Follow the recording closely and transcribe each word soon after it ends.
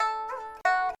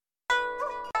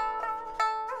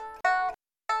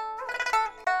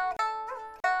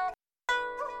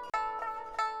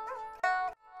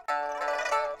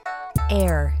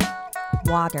air,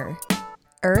 water,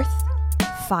 earth,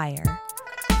 fire.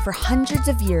 For hundreds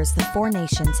of years, the four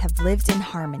nations have lived in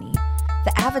harmony.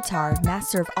 The Avatar,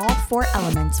 master of all four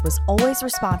elements, was always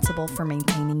responsible for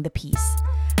maintaining the peace.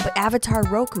 But Avatar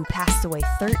Roku passed away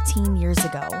 13 years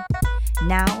ago.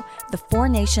 Now, the four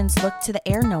nations look to the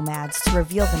air nomads to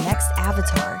reveal the next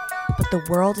Avatar, but the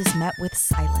world is met with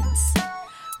silence.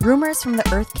 Rumors from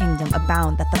the Earth Kingdom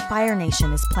abound that the Fire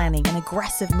Nation is planning an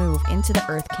aggressive move into the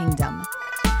Earth Kingdom.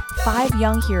 5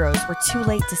 young heroes were too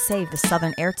late to save the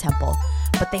Southern Air Temple,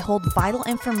 but they hold vital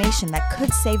information that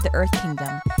could save the Earth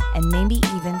Kingdom, and maybe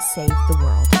even save the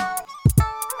world.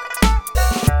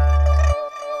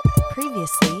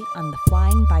 Previously on the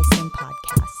Flying Bison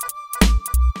podcast.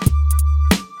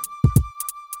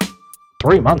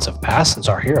 3 months have passed since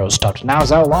our heroes stopped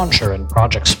Naozao Launcher and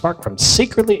Project Spark from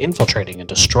secretly infiltrating and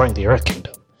destroying the Earth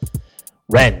Kingdom.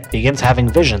 Ren begins having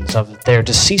visions of their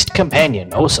deceased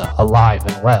companion, Osa, alive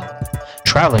and well.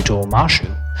 Traveling to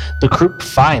Omashu, the group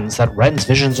finds that Ren's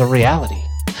visions are reality.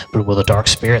 But will the dark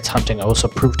spirits hunting Osa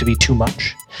prove to be too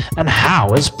much? And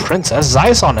how is Princess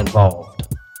Zyson involved?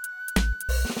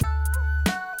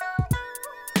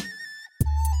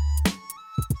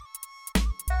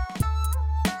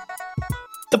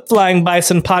 The Flying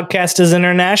Bison podcast is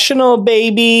international,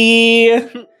 baby.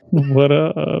 What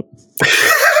up?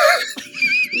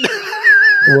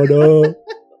 What up?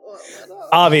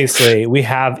 Obviously, we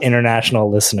have international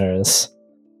listeners.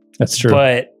 That's true.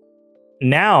 But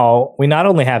now we not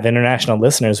only have international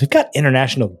listeners, we've got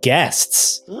international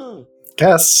guests.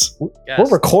 Guests. We're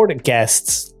recorded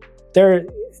guests. They're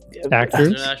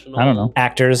Actors? I don't know.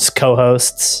 actors,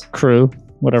 co-hosts, Crew,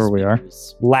 whatever we are.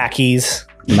 lackeys.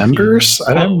 Members?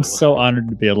 I'm so honored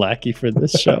to be a lackey for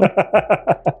this show.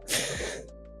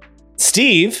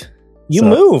 Steve, you So-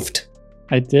 moved.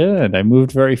 I did. I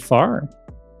moved very far.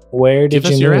 Where did Give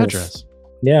you us your move? address.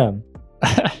 Yeah.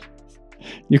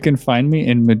 You can find me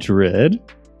in Madrid.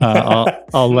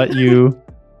 I'll let you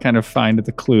kind of find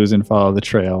the clues and follow the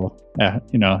trail.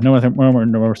 No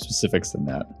more specifics than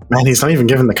that. Man, he's not even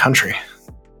given the country.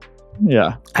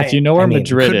 Yeah. If you know where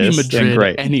Madrid Could is, be then Madrid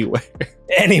great. anywhere.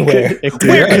 Anywhere. It could-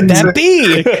 Where could that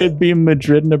be? It could be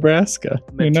Madrid, Nebraska.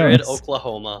 Who Madrid, knows?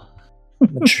 Oklahoma.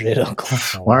 Madrid,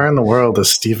 Oklahoma. Where in the world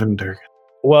is Steven Durgan?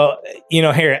 Well,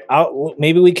 here,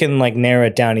 maybe we can narrow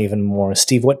it down even more.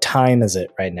 Steve, what time is it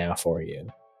right now for you?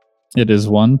 It is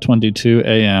 1:22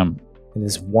 a.m. It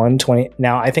is 1:20.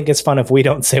 Now, I think it's fun if we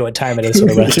don't say what time it is for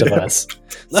the rest of us.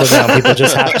 So now people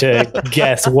just have to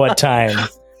guess what time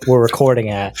we're recording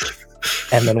at,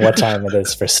 and then what time it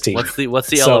is for Steve. What's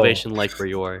the So- elevation like where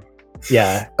you are?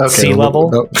 Yeah, Okay, sea level.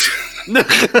 no.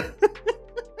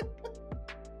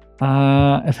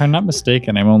 If I'm not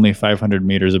mistaken, I'm only 500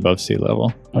 meters above sea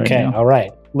level. right Okay, now. all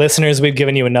right. Listeners, we've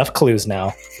given you enough clues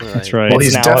now. That's right. Well, It's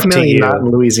he's now up to definitely you. not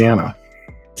in Louisiana.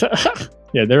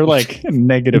 Yeah, they're like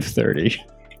negative 30.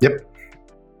 Yep.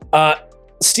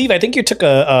 Steve, I think you took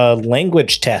a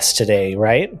language test today,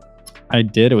 right? I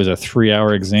did. It was a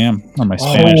 3-hour exam on my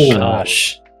Oh, Spanish.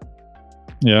 gosh.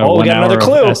 Yeah, Oh, we 1 got hour another of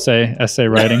clue. essay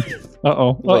writing.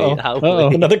 Uh-oh. Wait, how-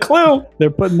 Another clue. They're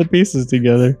putting the pieces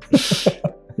together.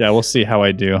 Yeah, we'll see how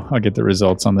I do. I'll get the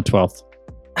results on the 12th.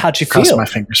 How'd you Cross feel? my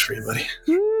fingers for you, buddy.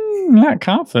 Not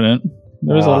confident.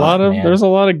 There's Oh, a lot of man. there's a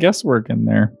lot of guesswork in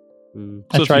there. I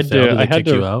So if tried you fail, to. do they I had kick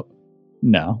to. you out.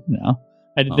 No.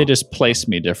 They Oh. just place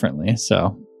me differently.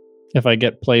 So if I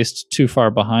get placed too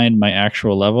far behind my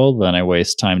actual level, then I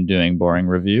waste time doing boring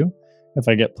review. If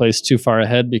I get placed too far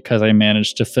ahead because I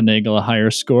managed to finagle a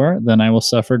higher score, then I will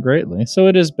suffer greatly. So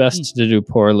it is best to do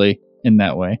poorly in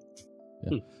that way.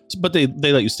 But they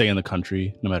let you stay in the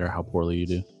country no matter how poorly you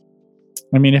do.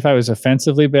 I mean, if I was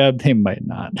offensively bad, they might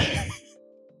not.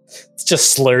 It's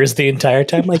just slurs the entire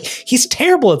time. Like, he's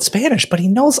terrible at Spanish, but he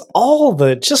knows all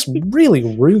the just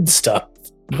really rude stuff.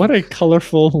 What a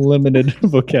colorful, limited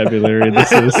vocabulary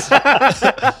this is.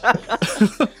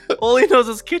 All he knows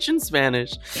is kitchen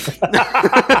Spanish.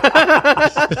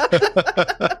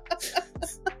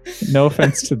 No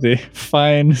offense to the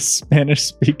fine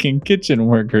Spanish-speaking kitchen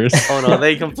workers. Oh no,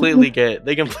 they completely get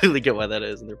why that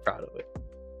is, and they're proud of it.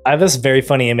 I have this very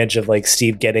funny image of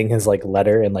Steve getting his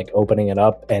letter and opening it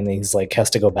up, and he's has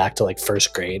to go back to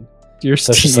first grade. You're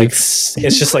So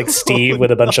it's just like Steve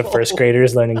with a bunch of first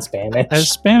graders learning Spanish.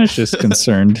 As Spanish is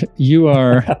concerned, you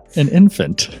are an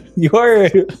infant. You are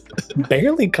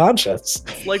barely conscious.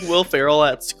 It's like Will Ferrell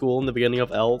at school in the beginning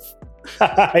of Elf.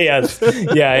 Yes.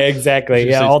 Yeah, exactly.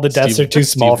 Just Yeah, say all the desks Steve- are too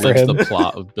small Steve for reads him. The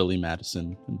plot of Billy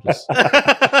Madison. And just, I'm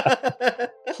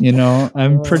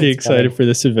Oh, pretty that's funny. excited for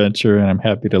this adventure, and I'm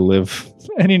happy to live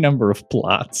any number of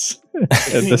plots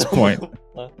at this point.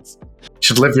 Just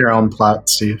should live your own plot,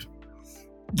 Steve.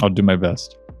 I'll do my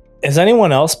best. Is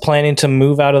anyone else planning to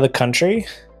move out of the country?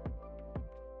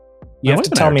 You have to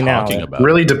tell me now.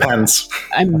 Really depends.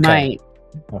 I might.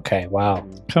 Okay, wow.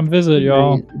 Come visit,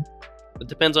 y'all. It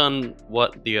depends on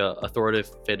what the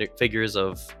authoritative figures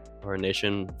of our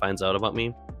nation finds out about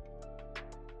me.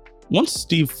 Once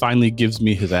Steve finally gives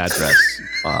me his address,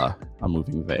 I'm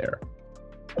moving there.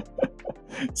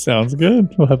 Sounds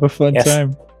good. We'll have a fun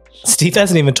time. Steve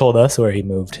hasn't even told us where he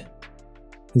moved.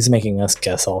 He's making us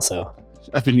guess also.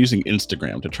 I've been using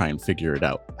Instagram to try and figure it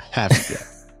out. Haven't yet.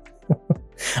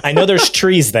 I know there's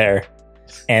trees there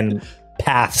and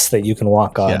paths that you can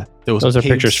walk on. Yeah, there was Those a are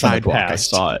pictures from the sidewalk. I past.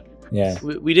 saw it. Yeah.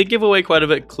 We did give away quite a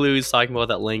bit clues talking about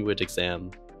that language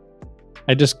exam.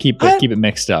 I just keep it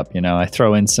mixed up, you know. I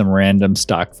throw in some random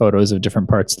stock photos of different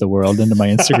parts of the world into my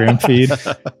Instagram feed.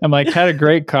 I'm like, had a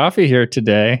great coffee here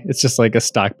today. It's just like a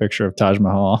stock picture of Taj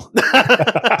Mahal.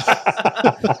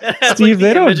 Steve,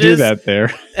 they don't do that there.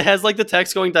 It has like the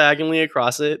text going diagonally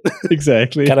across it.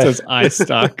 Exactly. It says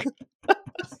iStock.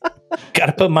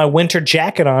 Gotta put my winter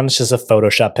jacket on. It's just a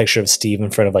Photoshop picture of Steve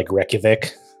in front of like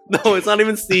Reykjavik. No, it's not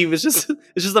even Steve. It's just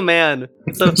a man.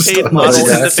 It's a paid model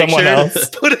in the someone picture else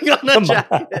putting on a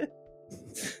jacket.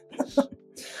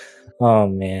 Oh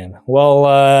man.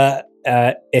 Well,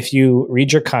 if you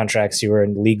read your contracts, you were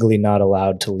legally not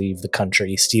allowed to leave the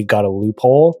country. Steve got a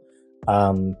loophole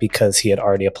because he had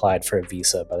already applied for a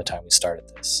visa by the time we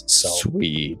started this. So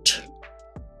sweet.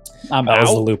 That was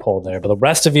the loophole there. But the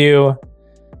rest of you,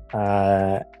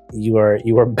 you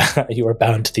were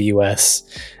bound to the U.S.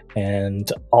 and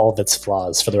all of its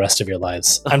flaws for the rest of your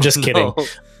lives. I'm just kidding.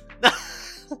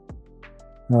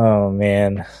 Oh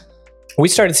man, we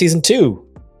started season 2.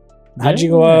 How'd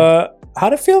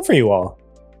it feel for you all?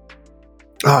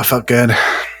 Oh, it felt good.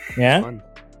 Yeah.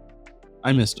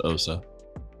 I missed Osa.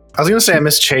 I was gonna say I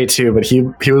missed Che too, but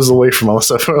he was away from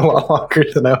Osa for a lot longer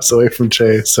than I was away from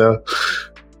Che. So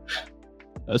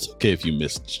that's okay if you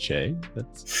missed Che.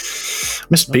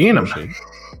 Missed being him.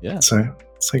 Yeah.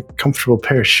 It's like a comfortable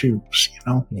pair of shoes, you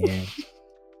know? Yeah.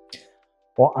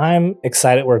 Well, I'm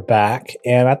excited we're back,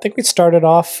 and I think we started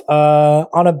off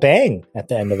on a bang at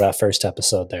the end of that first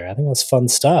episode there. I think that's fun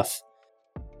stuff.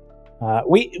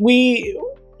 We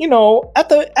you know,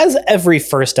 as every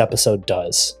first episode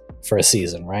does for a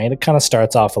season, right? It kind of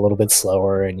starts off a little bit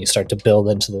slower, and you start to build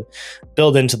into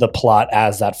the plot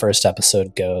as that first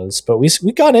episode goes. But we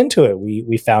got into it.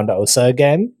 We found Osa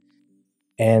again.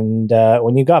 And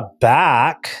when you got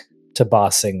back to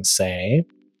Bossing Say,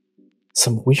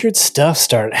 some weird stuff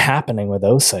started happening with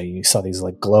Osa. You saw these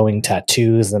like glowing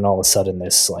tattoos, and then all of a sudden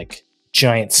this like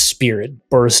giant spirit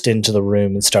burst into the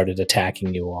room and started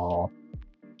attacking you all.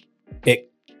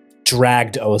 It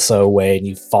dragged Osa away, and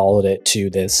you followed it to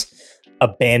this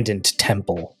abandoned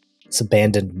temple, this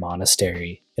abandoned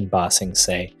monastery in Bossing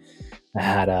Say. It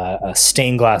had a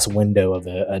stained glass window of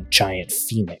a giant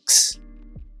phoenix.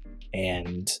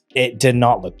 And it did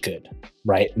not look good,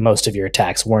 right? Most of your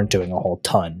attacks weren't doing a whole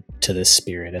ton to this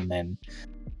spirit. And then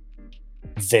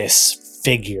this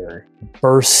figure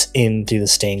bursts in through the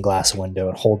stained glass window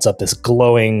and holds up this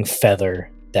glowing feather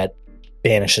that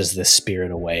banishes this spirit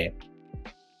away.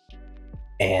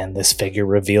 And this figure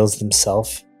reveals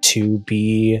himself to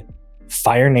be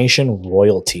Fire Nation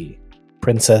royalty,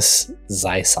 Princess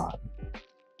Zaisan.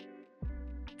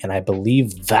 And I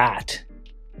believe that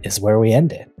is where we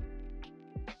end it.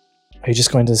 Are you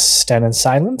just going to stand in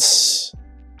silence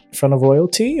in front of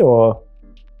royalty, or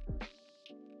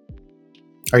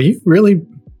are you really?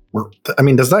 I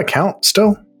mean, does that count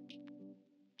still?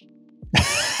 I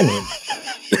mean,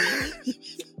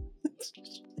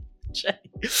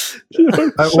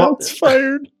 shots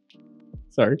fired.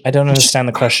 Sorry, I don't understand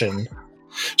the question.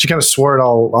 She kind of swore it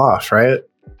all off, right?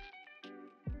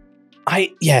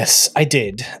 Yes, I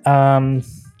did. But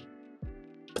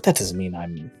that doesn't mean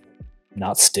I'm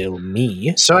not still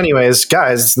me. So anyways,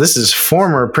 guys, this is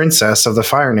former princess of the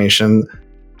Fire Nation,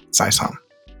 Zaisan.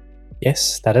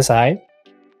 Yes, that is I.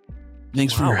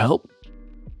 Thanks for your help.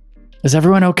 Is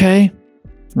everyone okay?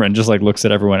 Ren just like looks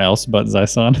at everyone else but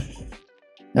Zaisan.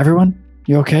 Everyone,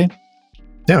 you okay?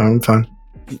 Yeah, I'm fine.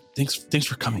 Thanks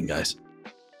for coming, guys.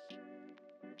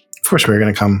 Of course we were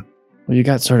going to come. Well, you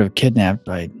got sort of kidnapped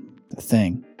by the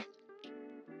thing.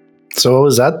 So what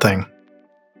was that thing?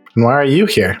 And why are you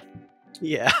here?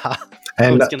 Yeah.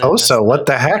 And Osa, what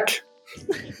the heck?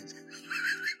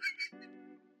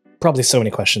 Probably so many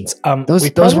questions.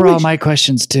 Those were all my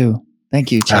questions too.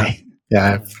 Thank you, Che.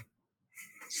 Yeah.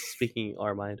 Speaking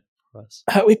our mind for us.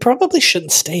 We probably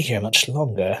shouldn't stay here much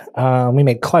longer. We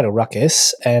made quite a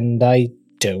ruckus, and I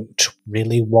don't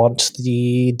really want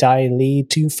the Daily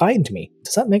to find me.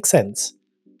 Does that make sense?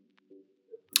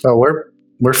 Oh,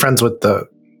 we're friends with the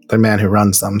man who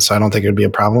runs them, so I don't think it would be a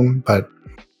problem, but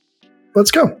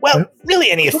let's go. Well,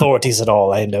 really any authorities at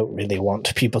all. I don't really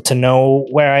want people to know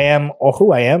where I am or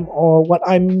who I am or what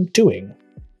I'm doing.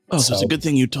 Oh, so it's a good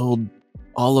thing you told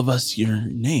all of us your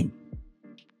name.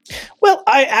 Well,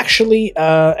 I actually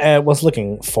was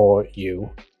looking for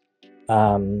you.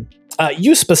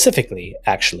 You specifically,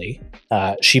 actually.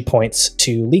 She points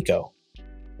to Liko.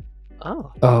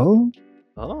 Oh.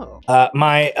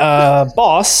 My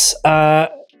boss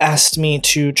asked me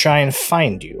to try and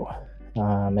find you.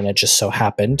 And it just so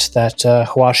happened that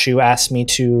Huashu asked me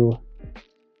to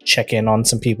check in on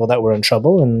some people that were in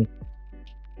trouble. And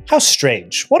how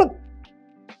strange. What a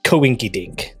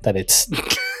coinky-dink that it's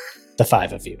the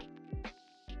five of you.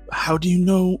 How do you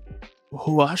know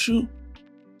Huashu?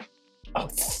 Oh,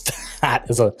 that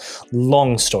is a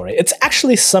long story. It's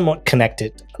actually somewhat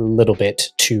connected a little bit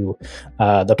to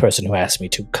the person who asked me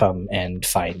to come and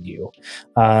find you.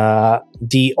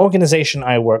 The organization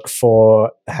I work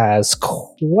for has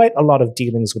quite a lot of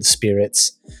dealings with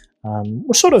spirits.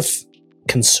 We're sort of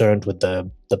concerned with the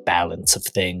balance of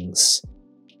things.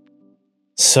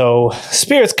 So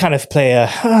spirits kind of play a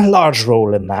large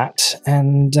role in that.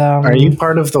 And are you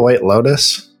part of the White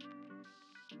Lotus?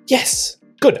 Yes.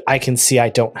 Good. I can see I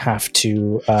don't have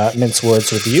to mince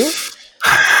words with you.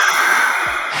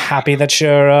 Happy that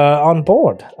you're on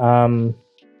board.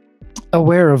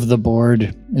 Aware of the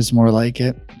board is more like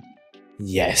it.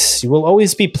 Yes, you will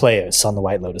always be players on the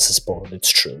White Lotus's board. It's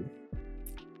true.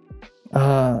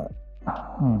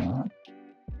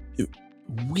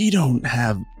 We don't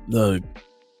have the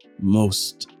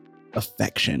most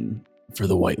affection for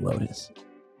the White Lotus.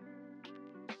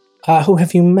 Who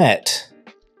have you met?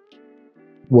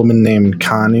 Woman named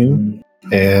Kanu,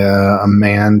 a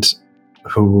man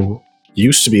who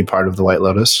used to be part of the White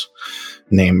Lotus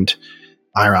named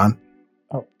Iron.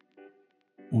 Oh,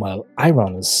 well,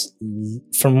 Iron is,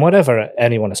 from whatever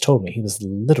anyone has told me, he was the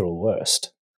literal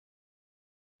worst.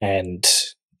 And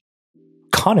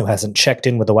Kanu hasn't checked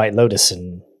in with the White Lotus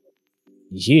in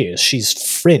years. She's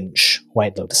fringe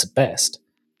White Lotus at best.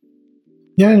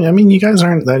 Yeah, I mean, you guys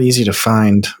aren't that easy to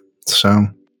find, so...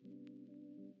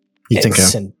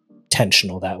 It's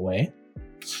intentional that way.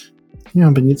 Yeah,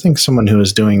 but you think someone who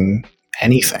is doing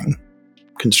anything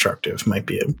constructive might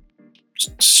be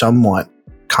somewhat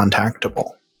contactable.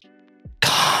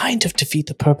 Kind of defeat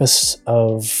the purpose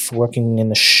of working in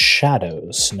the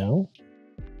shadows, no?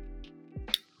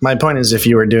 My point is, if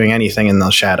you were doing anything in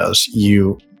those shadows,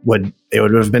 it would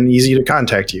have been easy to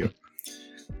contact you.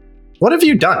 What have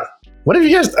you done? What have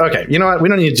you guys... Okay, you know what? We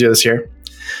don't need to do this here.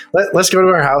 Let's go to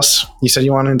our house. You said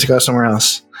you wanted to go somewhere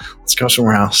else. Let's go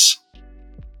somewhere else. Yes.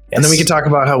 And then we can talk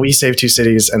about how we saved two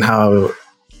cities and how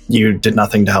you did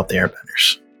nothing to help the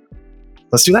airbenders.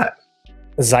 Let's do that.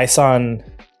 Zyson,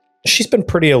 she's been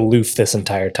pretty aloof this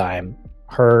entire time.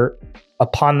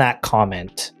 Upon that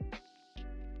comment,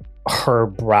 her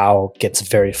brow gets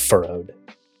very furrowed.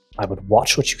 I would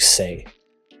watch what you say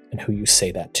and who you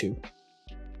say that to.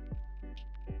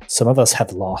 Some of us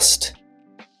have lost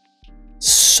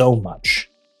so much.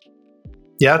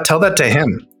 Yeah, tell that to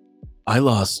him. I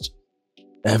lost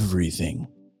everything.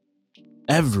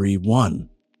 Everyone.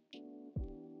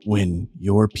 When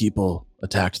your people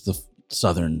attacked the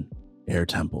Southern Air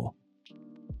Temple.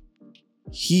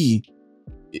 He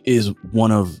is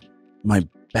one of my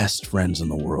best friends in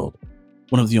the world.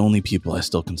 One of the only people I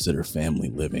still consider family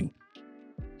living.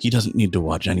 He doesn't need to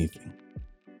watch anything.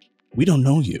 We don't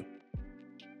know you.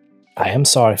 I am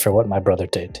sorry for what my brother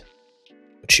did.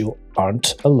 But you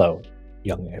aren't alone,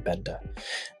 young airbender.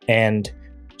 And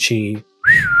she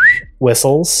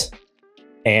whistles,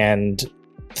 and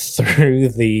through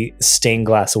the stained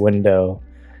glass window,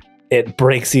 it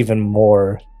breaks even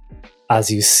more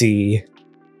as you see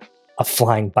a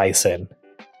flying bison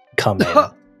come in.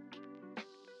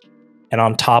 And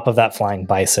on top of that flying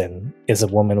bison is a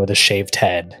woman with a shaved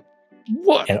head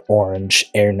and orange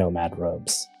air nomad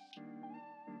robes.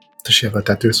 Does she have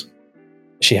tattoos?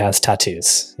 She has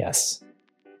tattoos, yes.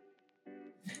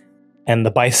 And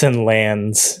the bison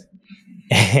lands,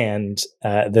 and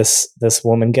this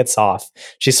woman gets off.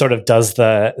 She sort of does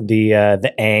the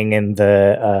Aang and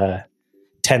the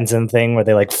Tenzin thing where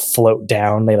they like float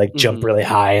down, they like jump really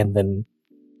high and then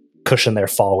cushion their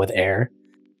fall with air.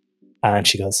 And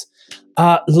she goes,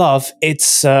 love,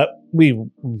 it's we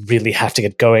really have to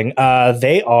get going.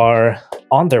 They are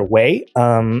on their way,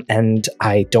 and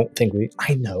I don't think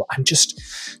I know. I'm just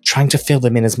trying to fill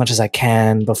them in as much as I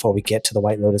can before we get to the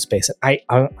White Lotus base. I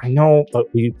know, but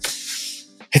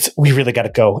we really got to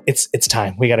go. It's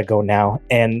time. We got to go now.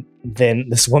 And then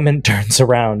this woman turns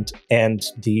around and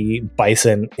the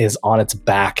bison is on its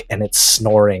back and it's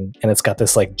snoring and it's got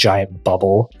this like giant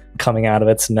bubble coming out of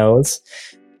its nose.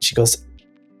 She goes,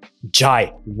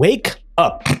 Jai, wake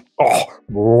up. And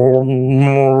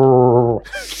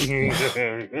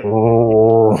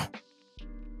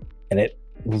it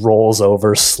rolls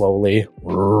over slowly.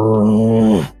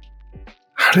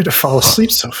 How did it fall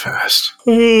asleep so fast?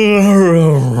 I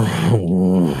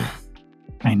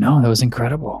know, that was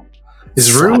incredible.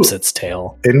 Is Rue Slaps its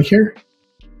tail. in here?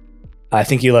 I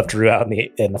think you left Rue out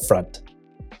in the front.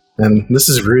 And this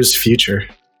is Rue's future.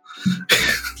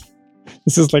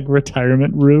 This is like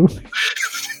retirement Rue.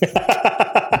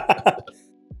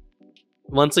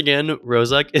 Once again,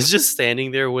 Rozak is just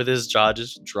standing there with his jaw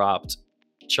just dropped,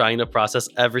 trying to process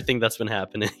everything that's been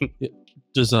happening.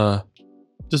 Does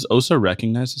Osa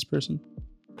recognize this person?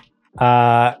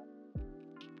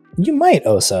 You might,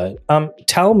 Osa.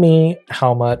 Tell me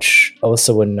how much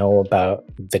Osa would know about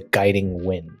the guiding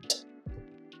wind.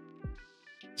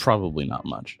 Probably not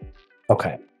much.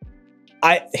 Okay.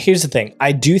 Here's the thing.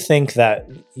 I do think that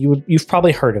you've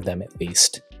probably heard of them at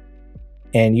least.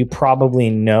 And you probably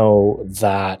know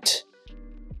that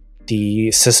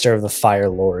the Sister of the Fire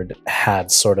Lord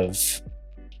had sort of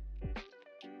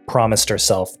promised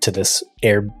herself to this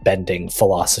airbending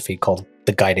philosophy called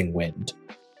the Guiding Wind,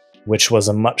 which was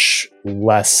a much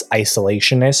less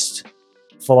isolationist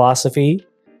philosophy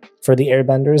for the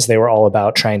airbenders. They were all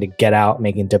about trying to get out,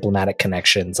 making diplomatic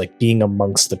connections, like being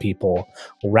amongst the people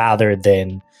rather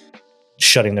than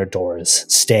shutting their doors,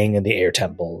 staying in the air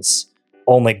temples,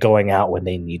 only going out when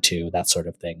they need to, that sort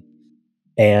of thing.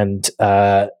 And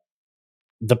the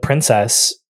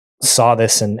princess saw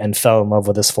this and fell in love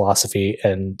with this philosophy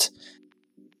and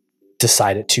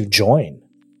decided to join.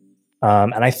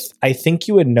 And I think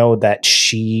you would know that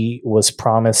she was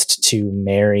promised to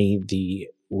marry the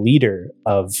leader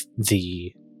of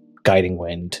the Guiding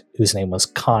Wind, whose name was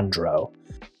Chondro.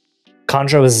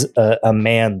 Chondro is a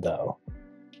man, though,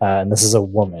 and this is a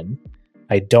woman.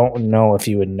 I don't know if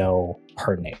you would know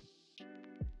her name.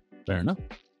 Fair enough.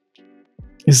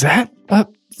 Is that a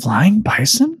flying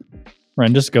bison?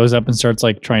 Ren just goes up and starts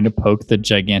like trying to poke the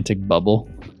gigantic bubble.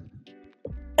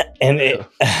 And it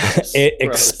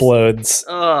explodes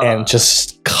and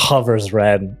just covers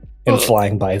Ren in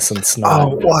flying bison snot.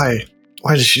 Oh, why?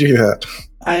 Why did she do that?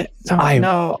 I don't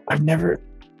know. I've never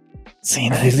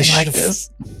seen anything like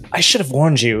this. I should have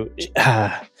warned you.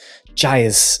 Jai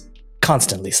is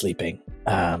constantly sleeping.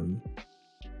 Jai,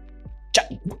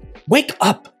 wake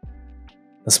up!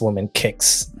 This woman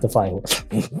kicks the flying. This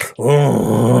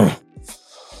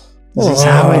is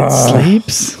how it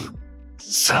sleeps.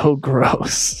 So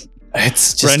gross.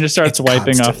 It's just, Ren just starts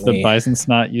wiping off the bison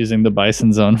snot using the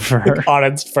bison's own fur. On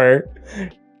its fur.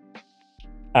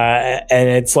 And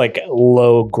it's like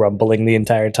low grumbling the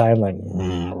entire time, like.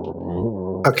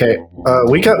 Okay,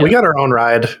 we got our own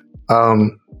ride. How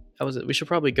was it? We should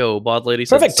probably go. Bod Lady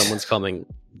said Perfect. someone's coming.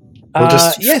 We'll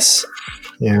just yes.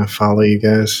 Yeah, follow you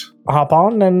guys. Hop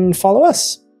on and follow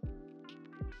us.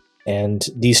 And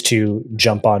these two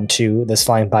jump onto this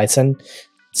flying bison.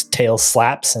 Its tail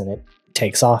slaps and it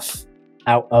takes off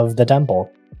out of the temple.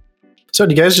 So,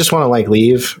 do you guys just want to like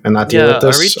leave and not deal with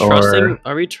this?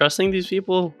 Are we trusting these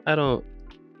people? I don't.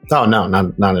 Oh no,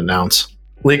 not announce.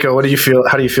 Liko, what do you feel?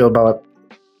 How do you feel about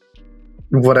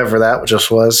whatever that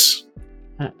just was?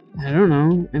 I don't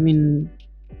know. I mean,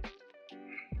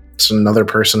 it's another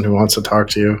person who wants to talk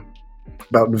to you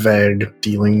about vague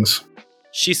dealings.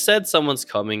 She said someone's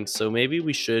coming, so maybe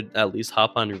we should at least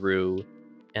hop on Rue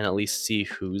and at least see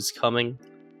who's coming.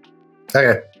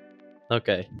 Okay.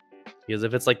 Because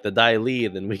if it's like the Dai Li,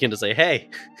 then we can just say, "Hey,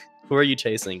 who are you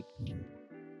chasing?"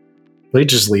 We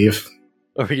just leave.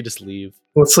 Or we can just leave.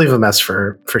 Let's leave a mess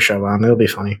for Shoban. It'll be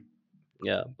funny.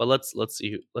 Yeah, but let's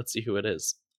see who it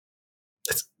is.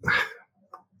 It's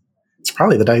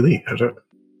probably the Dai Li.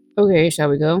 okay, shall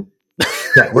we go?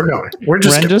 Yeah, we're going. We're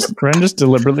just Ren just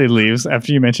deliberately leaves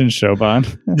after you mentioned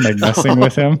Shoban and like messing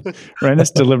with him. Ren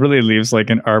just deliberately leaves like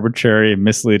an arbitrary,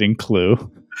 misleading clue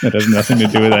that has nothing to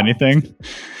do with anything.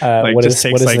 What is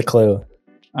the clue?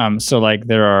 So like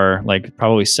there are like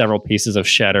probably several pieces of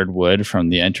shattered wood from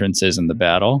the entrances in the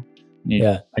battle.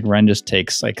 Like Ren just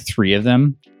takes like 3 of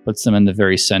them, puts them in the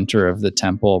very center of the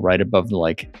temple, right above the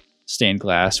like stained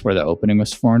glass where the opening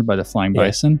was formed by the flying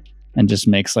bison. And just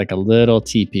makes like a little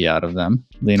teepee out of them,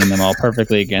 leaning them all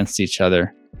perfectly against each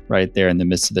other right there in the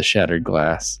midst of the shattered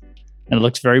glass. And it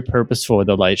looks very purposeful with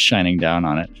the light shining down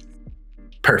on it.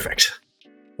 perfect.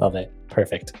 Love it.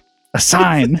 Perfect. A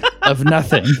sign of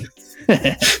nothing.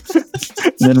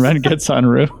 then Ren gets on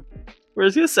Rue. We're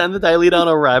just gonna send the Daily down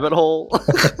a rabbit hole.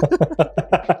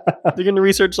 They're gonna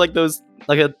research like those,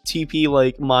 like a TP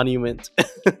like monument.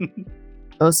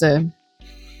 Osa,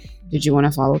 did you want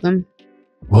to follow them?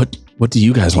 What do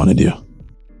you guys want to do?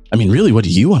 I mean, really, what do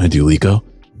you want to do, Liko?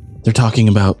 They're talking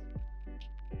about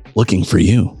looking for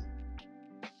you.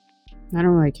 I don't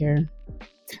really care.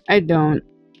 I don't.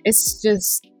 It's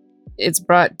just, it's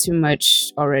brought too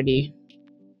much already,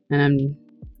 and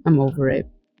I'm over it.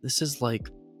 This is like,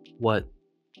 what,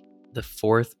 the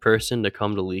fourth person to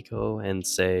come to Liko and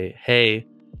say, "Hey,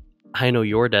 I know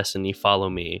your destiny. Follow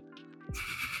me."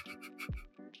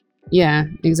 Yeah,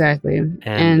 exactly.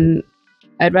 And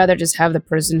I'd rather just have the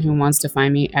person who wants to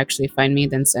find me actually find me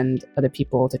than send other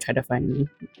people to try to find me.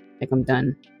 Like, I'm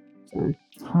done. So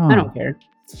I don't care.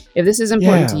 If this is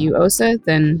important to you, Osa,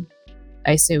 then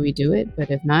I say we do it. But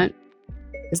if not,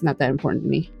 it's not that important to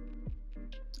me.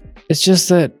 It's just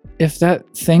that if that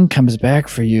thing comes back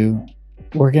for you,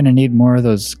 we're going to need more of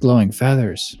those glowing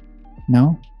feathers.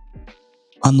 No?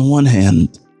 On the one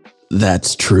hand,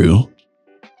 that's true.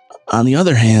 On the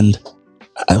other hand,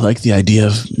 I like the idea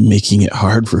of making it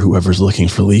hard for whoever's looking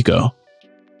for Liko.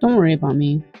 Don't worry about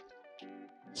me.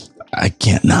 I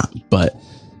can't not, but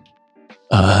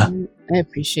I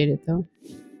appreciate it though.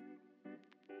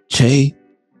 Che,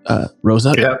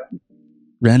 Rosa,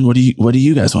 Ren, what do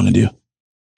you guys want to do?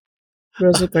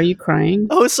 Rosic, are you crying?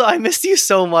 Oh, so I missed you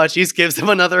so much. He just gives him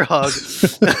another hug.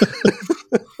 That's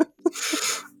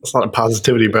a lot of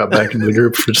positivity brought back into the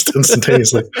group for just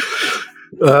instantaneously.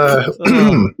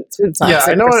 It's been toxic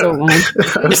I know for so long.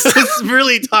 It's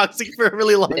really toxic for a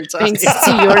really long time. Thanks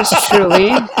to yours truly.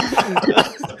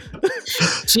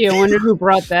 Gee, I wonder who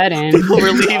brought that in. People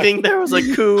were leaving. There was a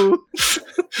coup.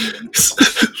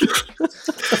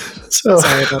 So,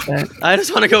 Sorry about that. I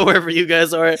just want to go wherever you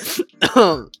guys are.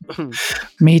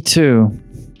 Me too,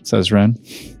 says Ren.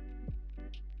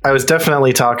 I was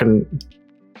definitely talking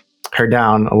her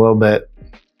down a little bit,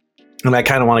 and I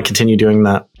kind of want to continue doing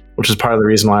that, which is part of the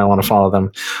reason why I want to follow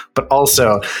them. But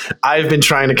also, I've been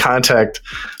trying to contact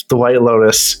the White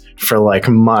Lotus for like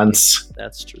months.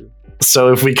 That's true.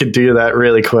 So if we could do that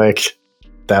really quick,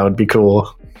 that would be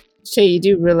cool. Shay, you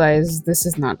do realize this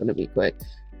is not going to be quick.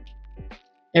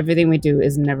 Everything we do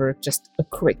is never just a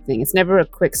quick thing. It's never a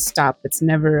quick stop. It's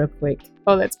never a quick,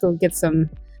 oh, let's go get some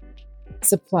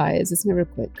supplies. It's never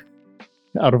quick.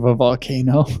 Out of a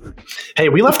volcano. Hey,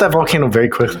 we left that volcano very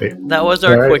quickly. That was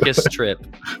our Right. quickest trip.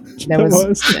 That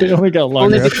was They only got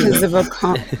longer. only after because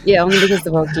that. the only because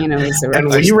the volcano is And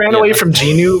erupting. we ran away from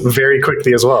Genu very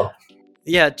quickly as well.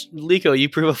 Yeah, Liko, you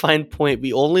prove a fine point.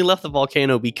 We only left the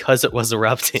volcano because it was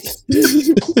erupting.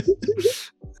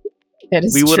 That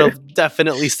is We would true. have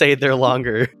definitely stayed there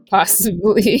longer.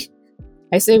 Possibly.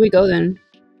 I say we go then.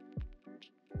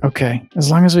 Okay,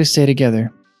 as long as we stay together.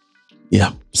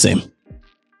 Yeah, same.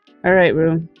 All right,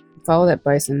 Rue. Follow that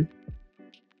bison.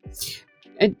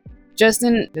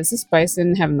 Justin, does this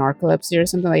bison have narcolepsy or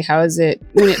something? Like, how is it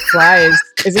when it flies?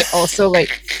 Is it also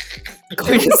like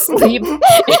going to sleep?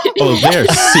 Oh, they're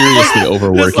seriously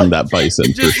overworking that bison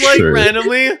for Just like sure.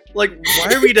 randomly, like,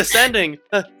 why are we descending?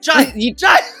 Jai! You-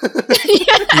 Jai!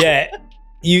 Yeah,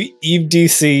 you do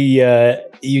see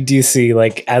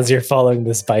like as you're following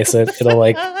this bison, it'll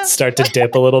like start to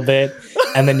dip a little bit,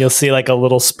 and then you'll see like a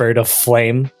little spurt of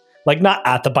flame, like not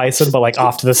at the bison, but like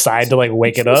off to the side to like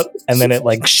wake it up, and then it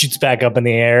like shoots back up in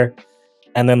the air,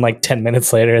 and then like 10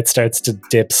 minutes later, it starts to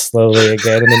dip slowly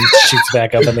again, and then shoots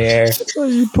back up in the air. Oh,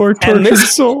 you poor And tortured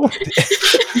this- soul.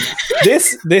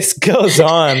 This goes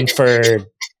on for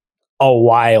a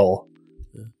while.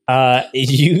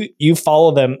 You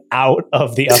follow them out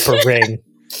of the upper ring,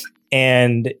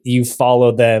 and you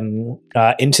follow them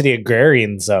into the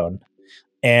agrarian zone,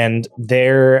 and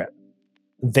there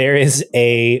is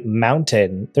a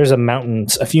mountain. There's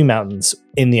a few mountains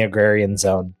in the agrarian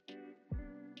zone.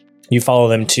 You follow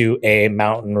them to a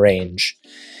mountain range,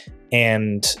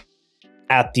 and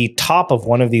at the top of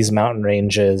one of these mountain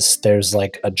ranges, there's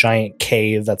like a giant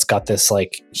cave that's got this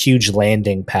like huge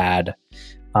landing pad,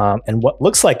 and what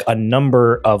looks like a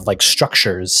number of like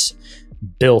structures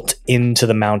built into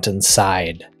the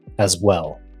mountainside as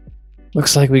well.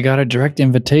 Looks like we got a direct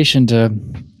invitation to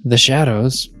the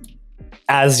shadows.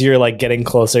 As you're like getting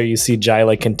closer, you see Jai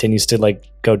like continues to like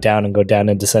go down and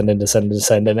descend and descend and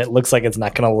descend, and it looks like it's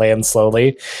not going to land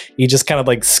slowly. He just kind of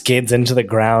like skids into the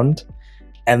ground,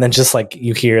 and then just like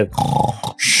you hear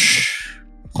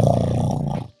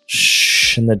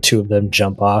shh, and the two of them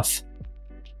jump off.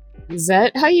 Is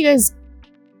that how you guys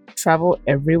travel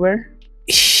everywhere?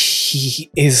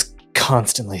 He is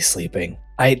constantly sleeping.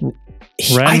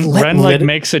 Ren like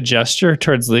makes a gesture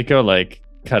towards Liko, like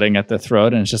cutting at the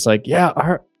throat, and it's just like, yeah,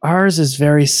 ours is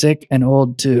very sick and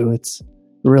old too. It's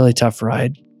a really tough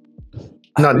ride.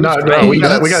 No, we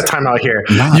got a timeout here.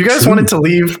 You guys wanted to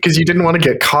leave because you didn't want to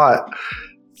get caught,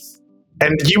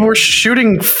 and you were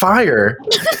shooting fire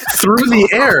through the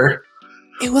air.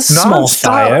 It was small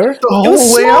fire. The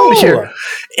whole way out here.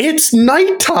 It's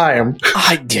nighttime.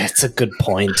 Yeah, it's a good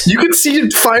point. You can see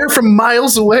fire from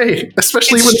miles away,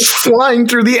 especially when it's flying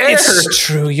through the air. It's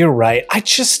true. You're right. I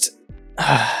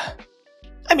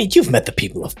mean, you've met the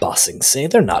people of Bossing Say.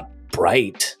 They're not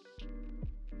bright.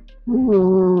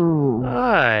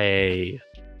 Hi.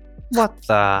 What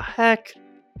the heck?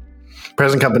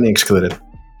 Present company excluded.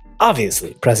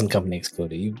 Obviously, present company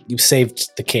excluded. You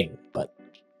saved the king, but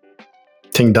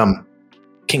Kingdom.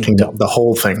 The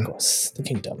whole of thing. course, the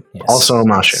kingdom. Yes. Also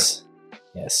Mashu.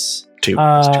 Yes. Two.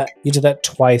 You did that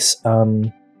twice.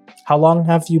 How long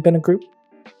have you been a group?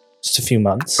 Just a few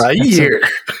months. A year.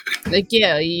 Like,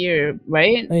 yeah, a year,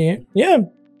 right? A year. Yeah.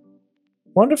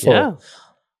 Wonderful. Yeah.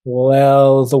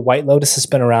 Well, the White Lotus has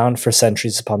been around for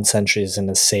centuries upon centuries and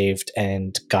has saved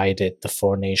and guided the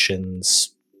four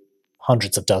nations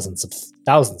hundreds of dozens of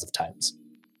thousands of times.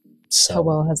 So, How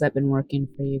well has that been working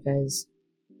for you guys?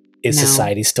 is now?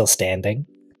 society still standing?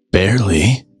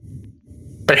 Barely.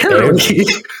 Barely.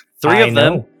 Three of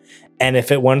them. know. And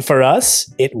if it weren't for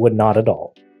us, it would not at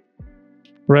all.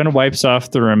 Ren wipes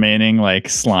off the remaining like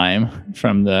slime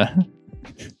from the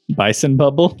bison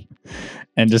bubble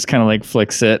and just kind of like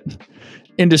flicks it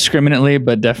indiscriminately,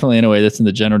 but definitely in a way that's in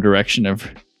the general direction of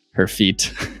her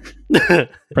feet.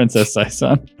 Princess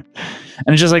Saison. And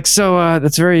it's just like, so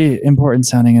that's very important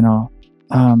sounding and all.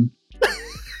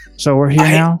 So we're here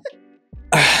now?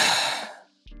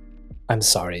 I'm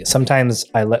sorry. Sometimes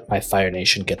I let my Fire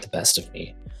Nation get the best of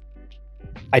me.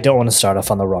 I don't want to start off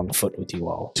on the wrong foot with you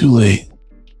all. Too late.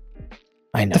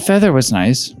 I know. The feather was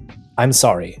nice. I'm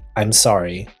sorry.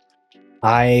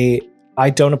 I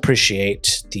don't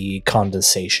appreciate the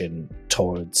condescension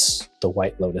towards the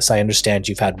White Lotus. I understand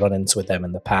you've had run-ins with them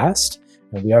in the past,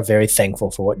 and we are very thankful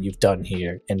for what you've done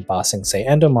here in Ba Sing Se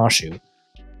and Omashu.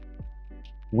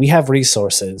 We have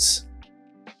resources.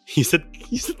 He said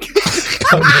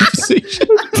Conversation.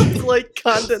 like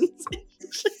condensation.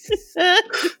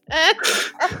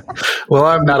 Well,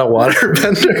 I'm not a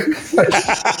waterbender.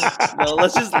 No,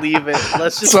 let's just leave it.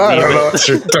 Let's just So I leave don't know it. what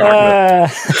you're talking about.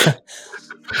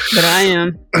 But I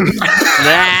am.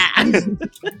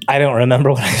 I don't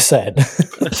remember what I said.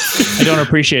 I don't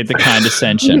appreciate the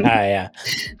condescension. Yeah.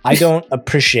 I don't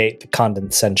appreciate the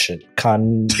condescension.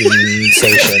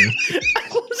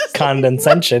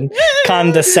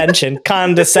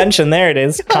 Condescension. There it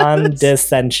is.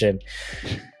 Condescension.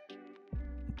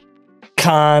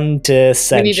 We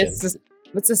need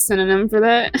what's a synonym for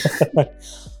that?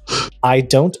 I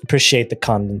don't appreciate the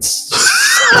condescension.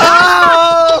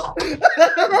 I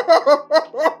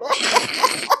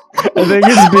think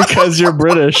it's because you're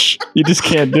British. You just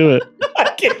can't do it.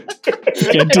 You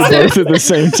can't do both at the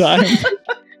same time.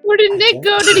 Where did Nick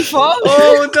go? Did he fall?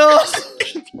 Oh no!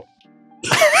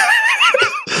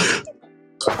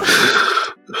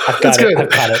 I've got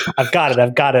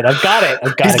it,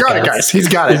 guys. He's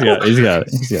got it. He's got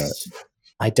it.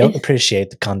 I don't appreciate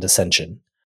the condescension.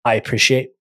 I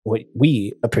appreciate what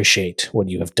you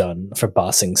have done for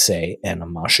Ba Sing Se and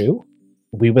Omashu.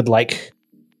 We would like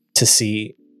to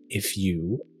see if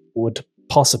you would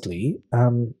possibly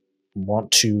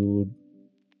want to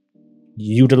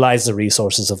utilize the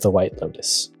resources of the White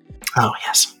Lotus. Oh,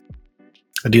 yes.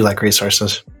 I do like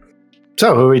resources.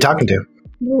 So, who are we talking to?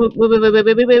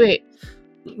 Wait.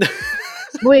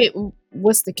 Wait,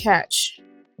 what's the catch?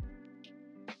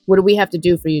 What do we have to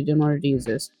do for you in order to use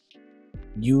this?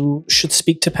 You should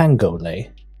speak to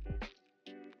Pangole.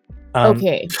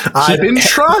 Okay. I've been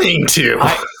trying to.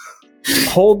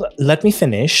 Let me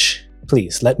finish.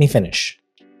 Please, let me finish.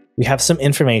 We have some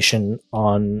information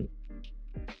on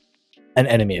an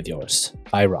enemy of yours,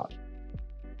 Iran.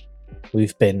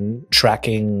 We've been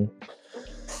tracking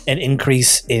an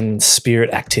increase in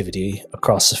spirit activity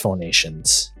across the four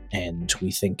nations, and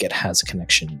we think it has a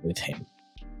connection with him.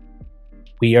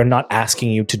 We are not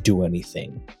asking you to do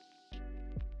anything.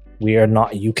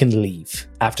 You can leave.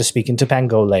 After speaking to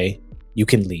Pangole, you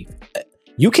can leave.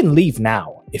 You can leave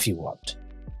now if you want.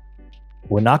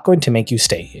 We're not going to make you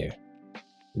stay here.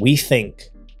 We think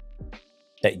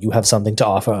that you have something to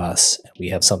offer us, and we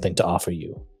have something to offer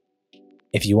you.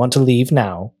 If you want to leave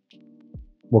now,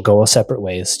 we'll go our separate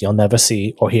ways. You'll never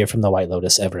see or hear from the White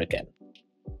Lotus ever again.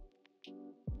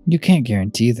 You can't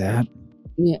guarantee that.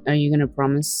 Yeah, are you going to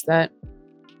promise that?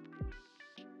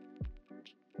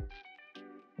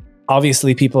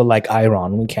 Obviously, people like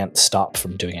Iron, we can't stop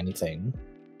from doing anything.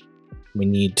 We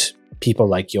need people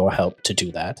like your help to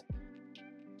do that.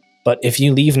 But if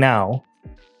you leave now,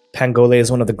 Pangole is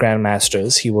one of the Grand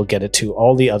Masters. He will get it to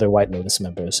all the other White Lotus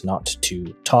members not to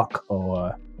talk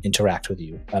or interact with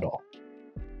you at all.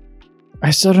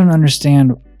 I still don't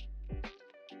understand.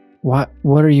 What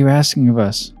are you asking of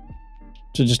us?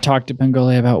 To just talk to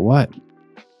Pangole about what?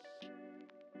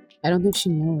 I don't think she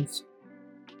knows.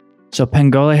 So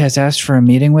Pangole has asked for a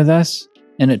meeting with us,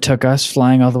 and it took us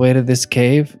flying all the way to this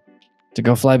cave to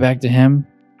go fly back to him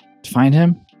to find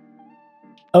him?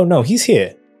 Oh no, he's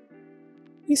here.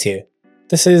 He's here.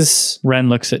 This is... Ren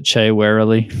looks at Che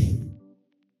warily.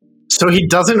 So he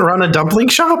doesn't run a dumpling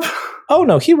shop? Oh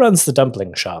no, he runs the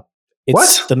dumpling shop. It's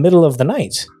What? the middle of the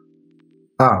night.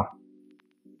 Oh.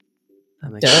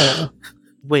 That makes sense.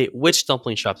 Wait, which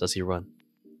dumpling shop does he run?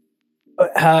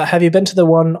 Have you been to the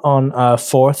one on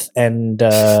 4th and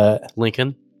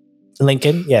Lincoln?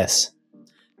 Lincoln? Yes.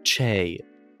 Che,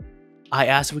 I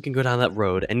asked if we can go down that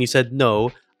road, and you said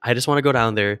no. I just want to go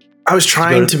down there. I was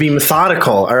trying to be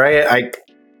methodical, all right?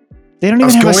 They don't I even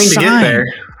was have a going to sign. get there.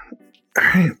 All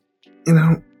right. You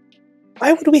know,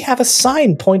 Why would we have a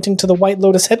sign pointing to the White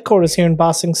Lotus headquarters here in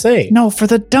Ba Sing Se? No, for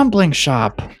the dumpling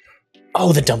shop.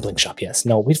 Oh, the dumpling shop, yes.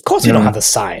 No, of course we don't have a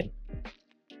sign.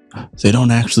 They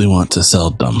don't actually want to sell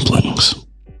dumplings.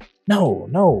 No.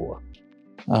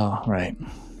 Oh, right.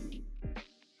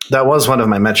 that was one of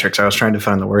my metrics. I was trying to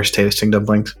find the worst tasting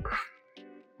dumplings.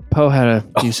 Poe had a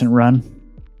decent run.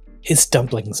 His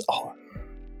dumplings are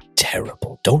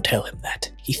terrible. Don't tell him that.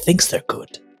 He thinks they're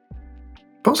good.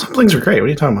 Both dumplings are great. What are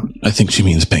you talking about? I think she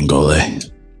means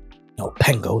Pangole. No,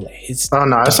 Pangole. His Oh,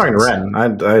 no, I was talking to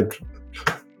Ren.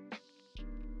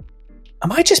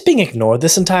 Am I just being ignored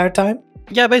this entire time?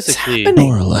 Yeah, basically. happening?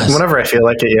 More or less. Whenever I feel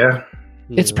like it, yeah.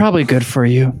 It's probably good for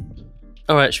you.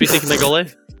 All right, should we take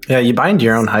Megole? Yeah, you bind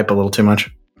your own hype a little too much.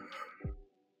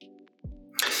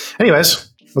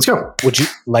 Anyways, let's go. Would you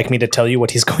like me to tell you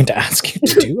what he's going to ask you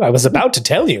to do? I was about to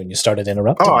tell you, and you started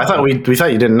interrupting. Oh, I me. thought we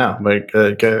thought you didn't know. But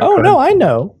go Oh ahead.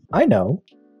 no, I know.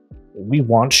 We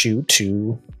want you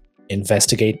to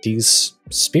investigate these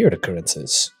spirit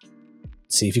occurrences.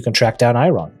 See if you can track down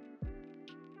Iron.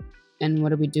 And what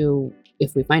do we do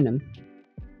if we find him?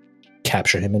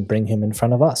 Capture him and bring him in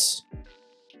front of us.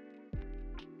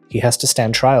 He has to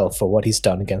stand trial for what he's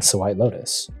done against the White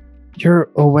Lotus. You're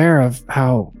aware of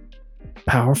how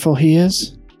powerful he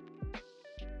is?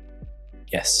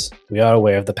 Yes, we are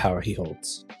aware of the power he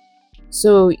holds.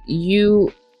 So you're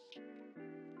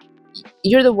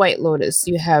the White Lotus.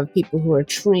 You have people who are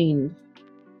trained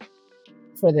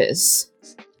for this,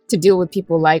 to deal with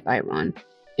people like Iron,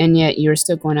 and yet you're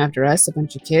still going after us, a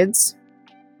bunch of kids.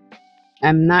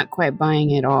 I'm not quite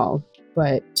buying it all,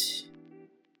 but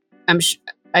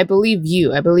I believe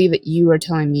you. I believe that you are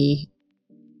telling me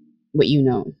what you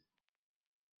know.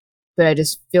 But I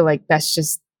just feel like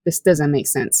this doesn't make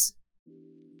sense.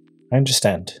 I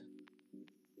understand.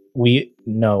 We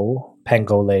know,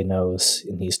 Pangole knows,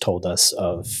 and he's told us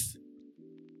of,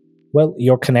 well,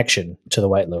 your connection to the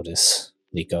White Lotus,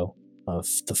 Liko, of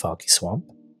the Foggy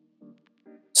Swamp.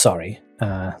 Sorry,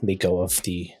 Liko of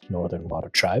the Northern Water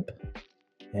Tribe.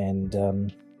 And,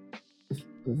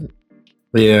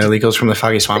 Yeah, Liko's from the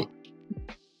Foggy Swamp.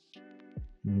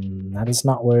 that is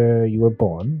not where you were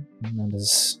born. That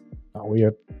is not where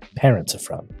your parents are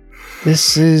from.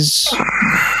 This is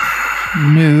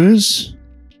news.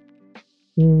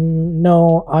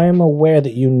 No, I am aware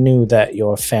that you knew that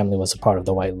your family was a part of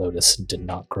the White Lotus and did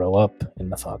not grow up in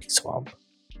the Foggy Swamp.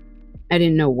 I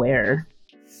didn't know where.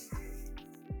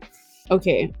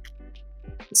 Okay.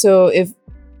 So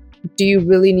do you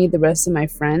really need the rest of my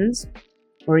friends?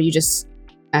 Or are you just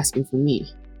asking for me?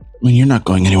 I mean, you're not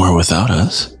going anywhere without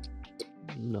us.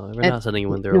 No, we're not sending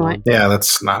anyone there no, alone. Yeah,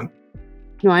 that's not.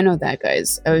 No, I know that,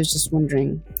 guys. I was just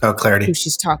wondering Oh, who clarity.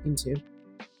 she's talking to.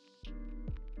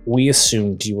 We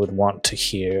assumed you would want to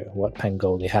hear what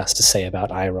Pangoli has to say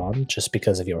about Iron, just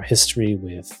because of your history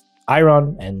with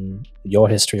Iron and your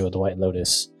history with the White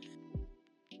Lotus.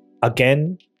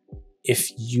 Again, if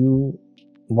you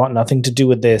want nothing to do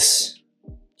with this,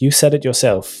 you said it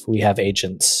yourself. We have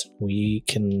agents. We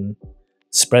can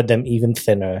spread them even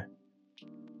thinner.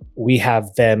 We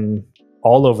have them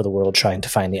all over the world trying to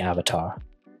find the Avatar.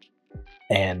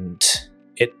 And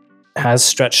it has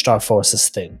stretched our forces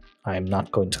thin. I am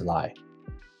not going to lie.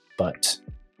 But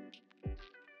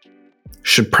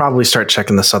Should probably start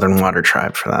checking the Southern Water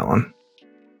Tribe for that one.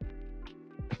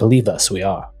 believe us, we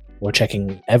are. We're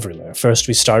checking everywhere. First,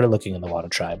 we started looking in the Water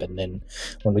Tribe, and then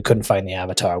when we couldn't find the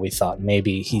Avatar, we thought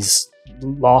maybe he's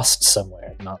lost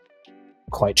somewhere. Not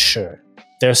quite sure.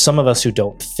 There are some of us who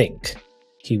don't think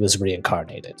he was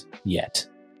reincarnated yet.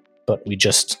 but we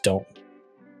just don't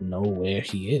know where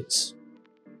he is.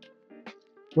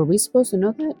 Were we supposed to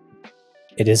know that?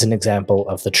 It is an example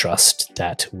of the trust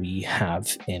that we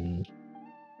have in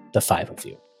the 5 of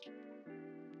you.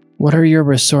 What are your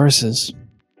resources?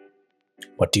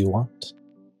 What do you want?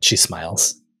 She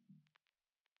smiles.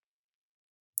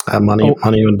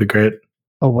 Money would be great.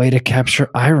 A way to capture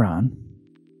Iron.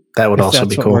 That would If also that's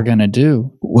be what cool. we're gonna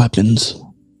do. Weapons.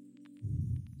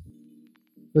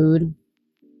 Food,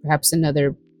 perhaps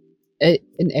an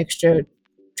extra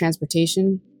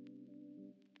transportation.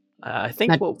 I think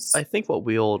Not- what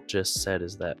we all just said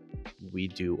is that we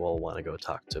do all want to go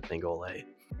talk to Pangole.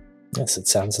 Yes, it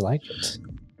sounds like it.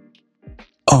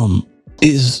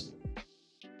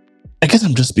 I guess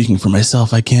I'm just speaking for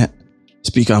myself. I can't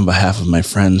speak on behalf of my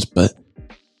friends, but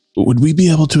would we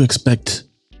be able to expect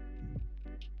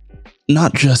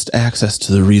not just access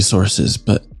to the resources,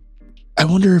 but I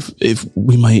wonder if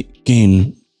we might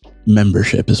gain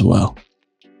membership as well.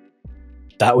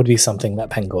 That would be something that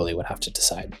Pangoli would have to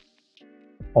decide.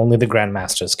 Only the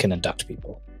Grandmasters can induct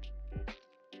people.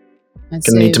 I'd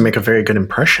Gonna need to say- make a very good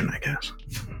impression, I guess.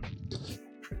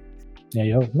 Yeah,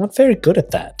 you're not very good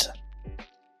at that.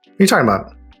 What are you talking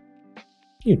about?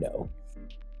 You know.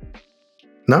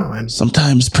 No, and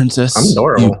Sometimes, Princess, I'm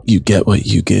adorable. you get what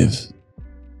you give.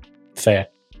 Fair.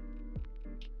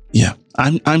 Yeah,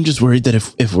 I'm just worried that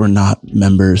if we're not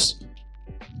members,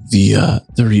 the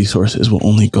resources will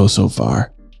only go so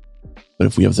far. But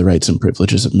if we have the rights and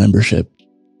privileges of membership,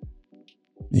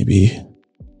 maybe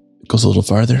it goes a little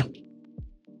farther.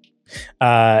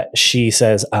 She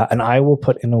says, and I will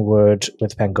put in a word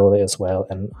with Pangoli as well,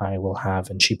 and I will have,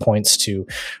 and she points to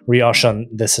Ryoshon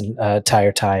this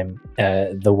entire time.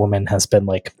 The woman has been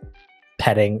like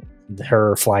petting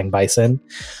her flying bison.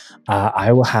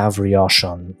 I will have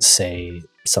Ryoshon say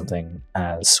something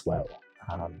as well.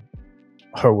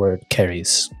 Her word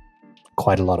carries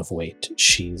quite a lot of weight.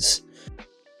 She's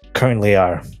currently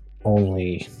our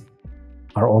only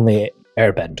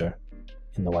airbender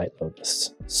in the White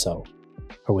Lotus, so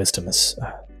her wisdom is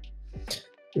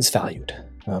valued.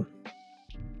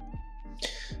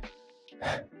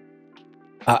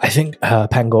 I think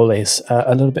Pangole's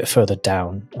a little bit further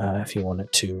down if you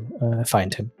wanted to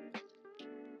find him.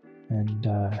 And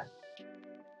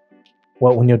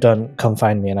well, when you're done, come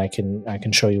find me, and I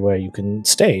can show you where you can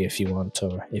stay if you want,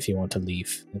 or if you want to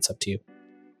leave. It's up to you.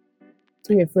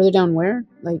 Okay, further down where?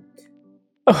 Like,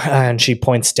 Oh, and she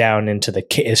points down into the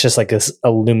cave. It's just like this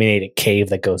illuminated cave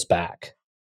that goes back.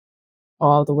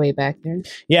 all the way back there?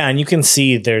 Yeah, and you can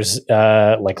see there's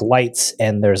like lights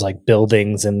and there's like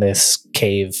buildings in this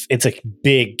cave. It's a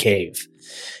big cave.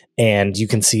 And you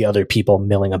can see other people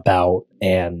milling about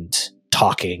and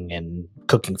talking and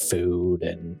cooking food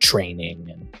and training.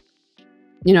 And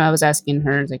You know, I was asking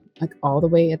her, like all the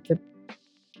way at the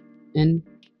end?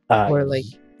 Or like...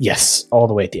 Yes, all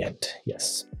the way at the end.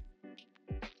 Yes.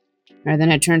 All right,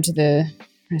 then I turn to the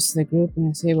rest of the group and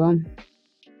I say, well,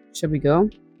 should we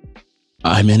go?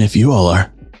 I'm in if you all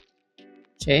are.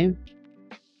 Shay,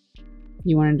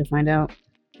 you wanted to find out?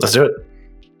 Let's do it.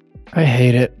 I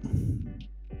hate it,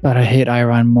 but I hate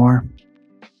Iron more.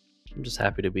 I'm just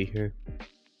happy to be here.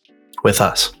 With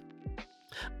us.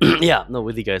 Yeah, no,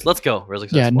 with you guys. Let's go. Really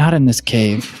Yeah, successful. not in this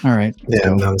cave. All right. Yeah,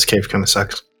 no, this cave kind of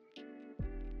sucks.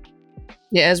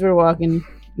 Yeah, as we're walking,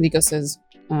 Liko says,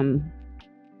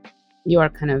 you are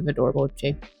kind of adorable,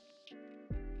 Jay.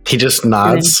 He just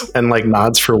nods and like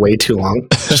nods for way too long.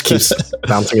 Just keeps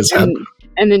bouncing his head.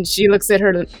 And then she looks at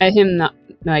him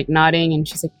like nodding, and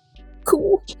she's like,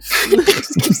 cool.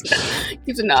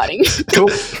 keeps nodding. Cool.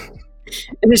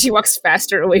 And then she walks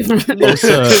faster away from him.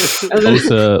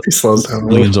 Osa He slows down.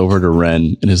 leans over to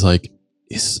Ren and is like,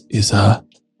 "Is that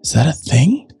a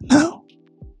thing now?"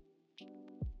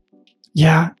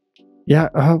 Yeah.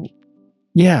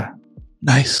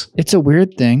 Nice. It's a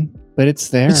weird thing, but it's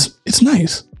there. It's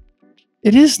nice.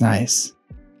 It is nice.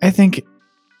 I think,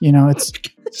 it's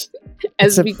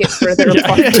As we get further Yeah.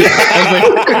 apart.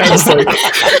 I was like,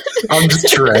 I'm just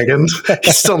dragging.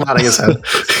 He's still nodding his head.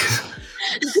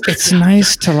 it's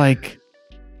nice to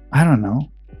I don't know,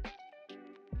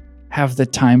 have the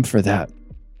time for that.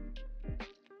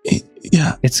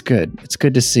 Yeah, It's good. It's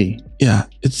good to see. yeah.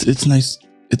 It's nice.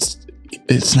 It's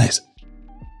nice.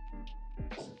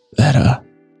 That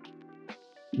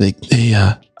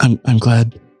I'm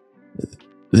glad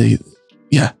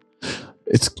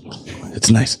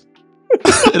it's nice.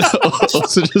 And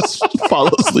Osa just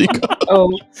follows Liko. Oh,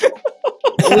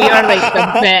 we are like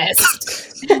the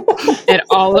best at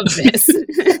all of this.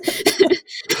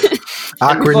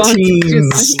 Awkward Well,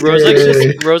 teens.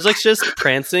 Rozek's just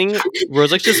prancing.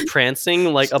 Rozek's just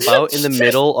prancing like about in the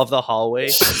middle of the hallway,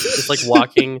 just like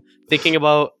walking, thinking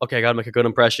about. Okay, I gotta make a good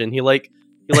impression. He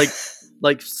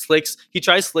slicks. He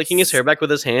tries slicking his hair back with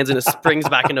his hands, and it springs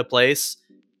back into place.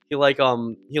 He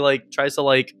tries to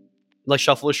like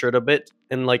shuffle his shirt a bit,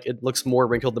 and like it looks more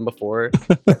wrinkled than before.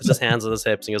 With his hands on his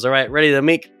hips, and he goes, "All right, ready to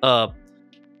meet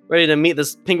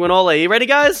this penguinola. You ready,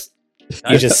 guys?"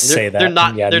 You just say that.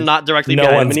 They're not directly no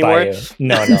behind him one's anymore. by you.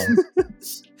 No.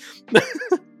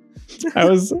 I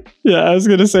was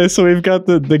gonna say, so we've got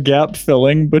the gap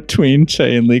filling between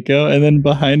Che and Liko, and then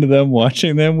behind them,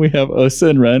 watching them, we have Osa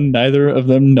and Ren, neither of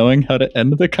them knowing how to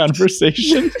end the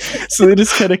conversation. So they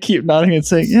just kind of keep nodding and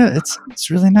saying, yeah, it's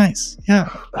really nice. Yeah.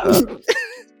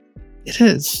 It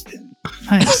is.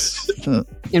 Nice.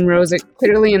 And Rose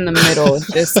clearly in the middle,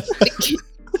 just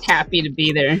happy to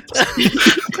be there.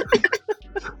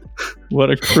 What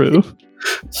a crew.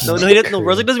 No, he didn't. No,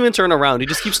 Rozek doesn't even turn around. He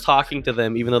just keeps talking to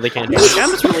them, even though they can't hear. Like,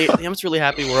 I'm just really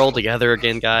happy we're all together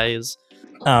again, guys.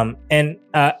 And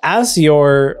as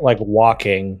you're like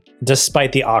walking,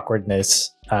 despite the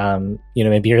awkwardness,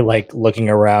 maybe you're like looking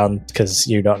around because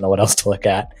you don't know what else to look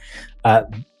at.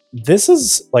 This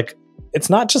is like, it's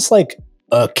not just like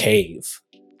a cave.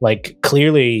 Like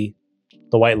clearly,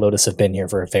 the White Lotus have been here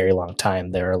for a very long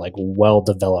time. There are like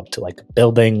well-developed like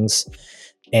buildings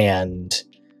and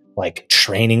like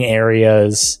training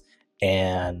areas,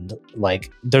 and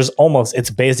like it's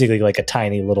basically like a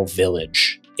tiny little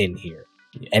village in here.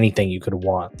 Anything you could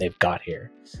want, they've got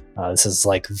here. This is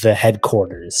like the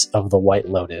headquarters of the White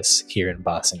Lotus here in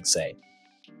Ba Sing Se.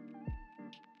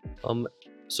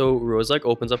 So Rozek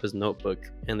opens up his notebook,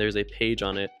 and there's a page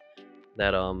on it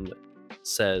that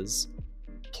says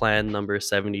plan number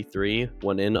 73,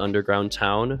 when in underground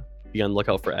town, be on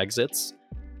lookout for exits.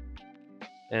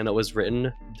 And it was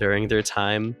written during their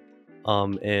time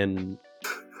in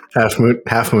Half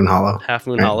Moon Hollow. Half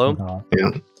Moon Hollow. Yeah.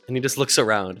 And he just looks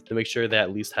around to make sure they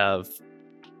at least have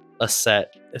a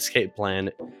set escape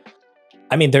plan.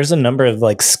 I mean, there's a number of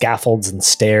like scaffolds and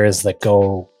stairs that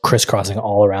go crisscrossing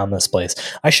all around this place.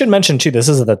 I should mention too, this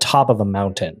is at the top of a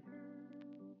mountain.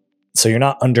 So you're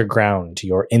not underground,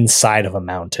 you're inside of a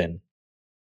mountain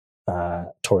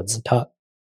towards the top.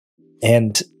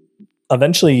 And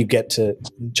eventually you get to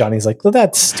Johnny's like, well,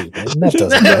 that's stupid. That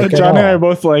doesn't work. Johnny and I are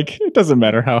both like, it doesn't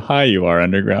matter how high you are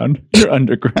underground. You're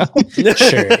underground.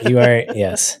 Sure, you are.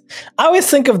 Yes. I always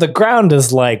think of the ground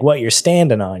as like what you're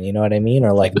standing on. You know what I mean?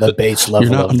 Or like the base level.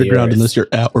 You're not of underground the unless you're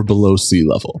at or below sea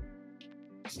level.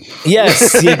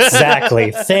 Yes,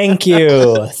 exactly. Thank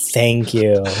you.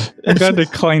 I'm glad to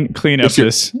clean up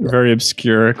this very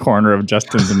obscure corner of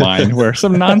Justin's mind where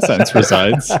some nonsense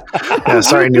resides. Yeah,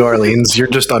 sorry, New Orleans. You're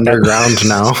just underground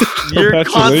now. You're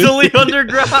Actually. constantly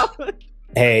underground.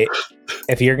 Hey,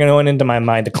 if you're going into my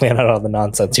mind to clean out all the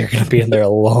nonsense, you're going to be in there a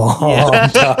long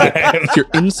time. If you're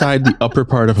inside the upper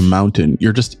part of a mountain,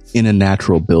 you're just in a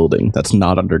natural building that's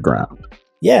not underground.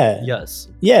 Yeah. Yes.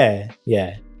 Yeah.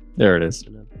 There it is.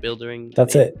 Building.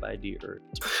 That's made it. By the earth.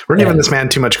 We're giving this man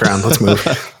too much ground. Let's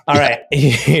move. All right,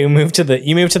 you move to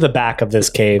the back of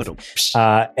this cave,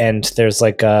 and there's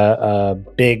like a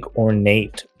big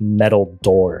ornate metal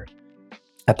door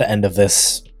at the end of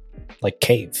this like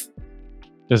cave.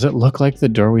 Does it look like the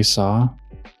door we saw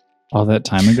all that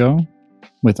time ago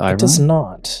with Iron? It does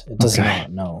not. It does Okay.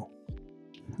 not. No.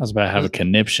 I was about to have a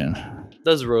conniption.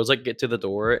 Does Rozek get to the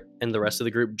door and the rest of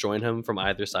the group join him from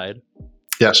either side?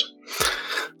 Yes.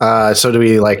 So do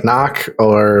we like knock,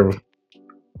 or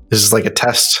is this like a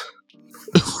test?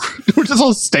 We're just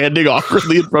all standing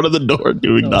awkwardly in front of the door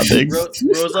doing nothing.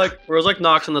 Rozek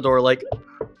knocks on the door like,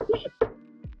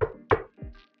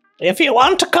 If you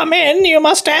want to come in, you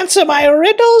must answer my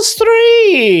riddles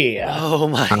 3. oh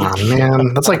my Oh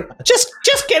man, that's like Just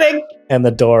kidding. And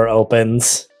the door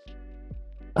opens.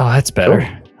 Oh, that's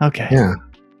better. Okay. yeah.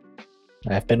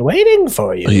 I've been waiting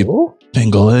for you. Are you-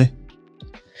 Pangole?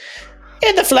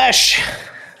 In the flesh.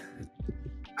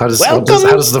 How does Welcome.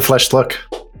 how does the flesh look?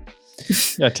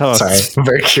 Yeah, tell us. Sorry, I'm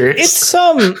very curious. It's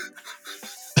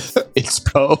It's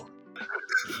pro.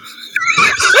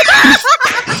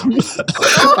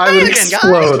 I would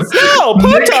explode. No,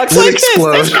 Poe talks would like this.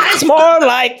 explode. This guy's more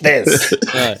like this.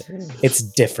 God. It's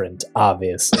different,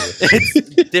 obviously.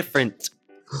 It's different.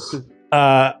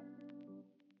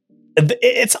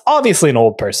 It's obviously an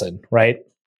old person, right?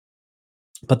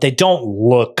 But they don't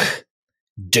look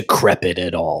decrepit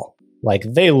at all. Like,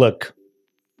 they look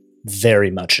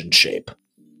very much in shape.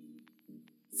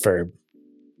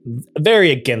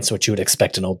 Very against what you would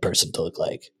expect an old person to look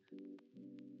like.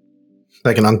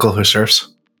 Like an uncle who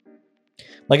surfs.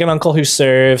 Like an uncle who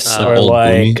serves, or Old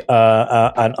like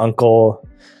an uncle,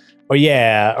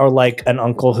 or like an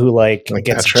uncle who like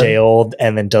gets Petra? jailed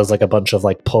and then does like a bunch of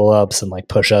like pull-ups and like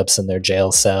push-ups in their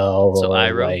jail cell, So or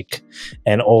Iroh. like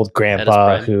an old grandpa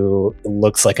prime. who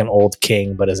looks like an old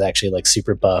king but is actually like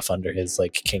super buff under his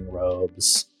like king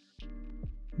robes.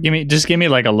 Give me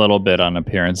like a little bit on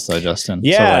appearance though, Justin.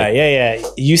 Yeah.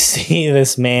 You see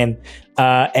this man,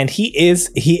 and he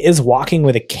is walking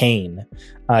with a cane.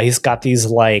 He's got these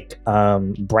like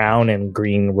brown and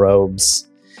green robes,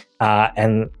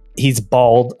 and he's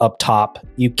bald up top.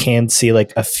 You can see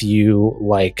like a few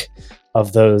like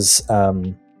of those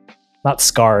not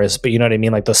scars, but you know what I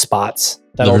mean, like the spots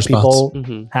that Liver old people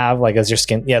Mhm. have, like as your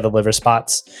skin. Yeah, the liver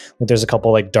spots. Like, there's a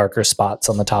couple like darker spots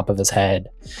on the top of his head.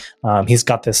 He's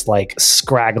got this like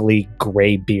scraggly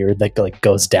gray beard that like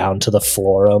goes down to the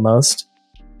floor almost,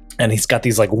 and he's got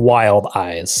these like wild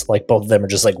eyes. Like both of them are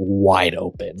just like wide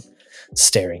open,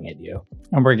 staring at you.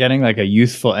 And we're getting like a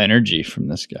youthful energy from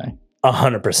this guy.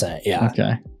 100%. Yeah.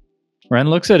 Okay. Ren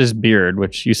looks at his beard,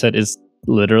 which you said is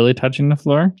literally touching the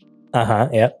floor,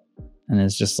 Yep. and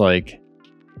is just like,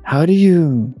 how do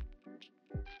you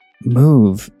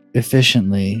move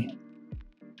efficiently?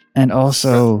 And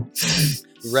also,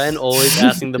 Ren always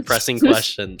asking the pressing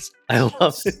questions. I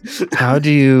love it. how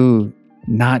do you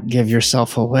not give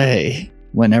yourself away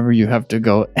whenever you have to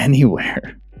go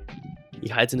anywhere? He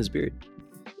hides in his beard.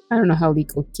 I don't know how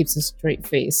Liko keeps a straight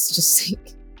face. Just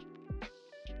like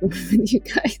with you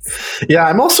guys. Yeah,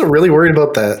 I'm also really worried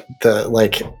about the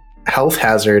like health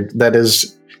hazard that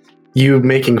is you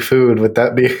making food with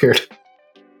that beard.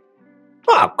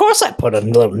 Well, of course I put a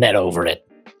little net over it.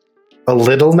 A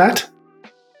little net?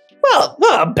 Well,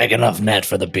 a big enough net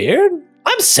for the beard.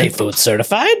 I'm safe food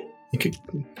certified. You could.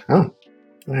 Oh, all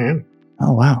right.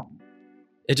 Oh, wow.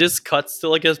 It just cuts to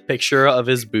like a picture of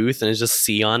his booth and it's just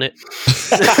C on it.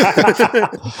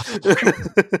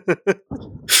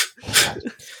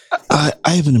 I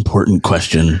have an important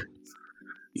question.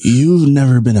 You've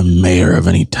never been a mayor of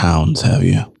any towns, have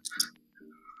you?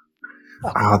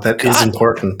 Oh, that is God.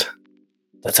 important.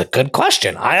 That's a good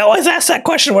question. I always ask that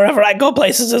question wherever I go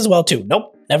places as well, too.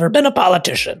 Nope, never been a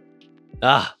politician.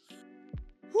 Ah.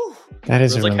 That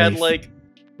is a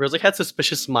Rose had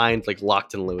suspicious mind like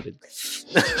locked and loaded.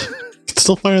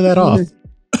 Still fire that off.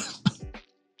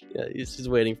 Yeah, he's just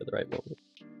waiting for the right moment.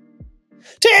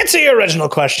 To answer your original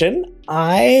question,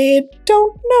 I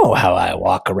don't know how I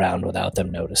walk around without them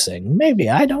noticing. Maybe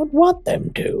I don't want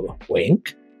them to.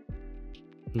 Wink.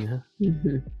 Yeah.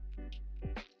 Mm-hmm.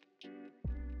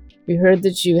 We heard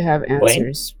that you have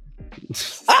answers.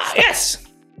 Ah, yes!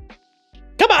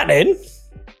 Come on in.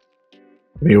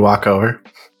 We walk over.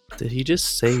 Did he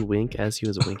just say wink as he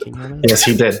was winking at us? Yes,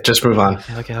 he did. Just move on.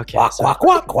 Okay. Walk, sorry.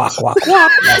 walk. Left,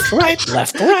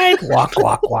 right.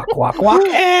 Walk,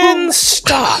 and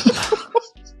stop.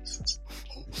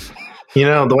 You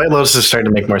know, the White Lotus is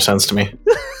starting to make more sense to me.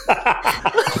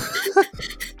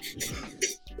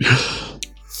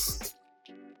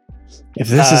 If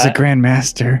this is a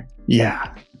grandmaster,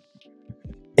 yeah.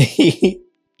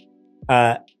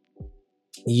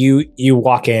 You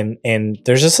walk in and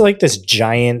there's just like this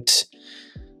giant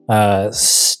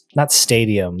not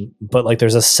stadium, but like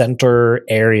there's a center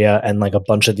area and like a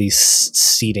bunch of these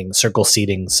circle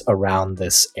seatings around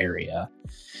this area,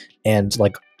 and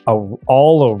like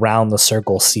all around the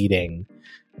circle seating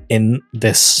in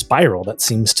this spiral that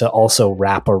seems to also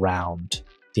wrap around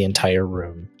the entire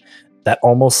room, that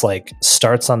almost like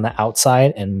starts on the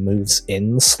outside and moves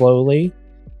in slowly,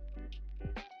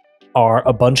 are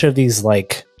a bunch of these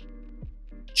like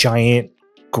giant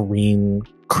green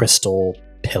crystal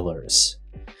pillars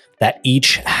that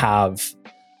each have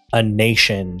a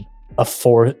nation, a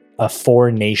four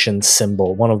nation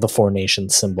symbol, one of the 4 nation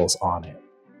symbols on it.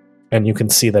 And you can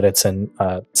see that it's in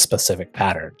a specific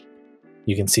pattern.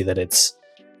 You can see that it's,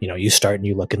 you start and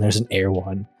you look and there's an air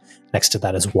one. Next to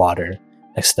that is water.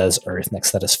 Next to that is earth.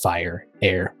 Next to that is fire,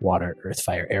 air, water, earth,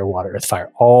 fire, air, water, earth,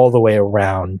 fire, all the way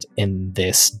around in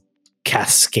this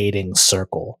cascading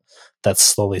circle that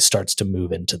slowly starts to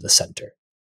move into the center.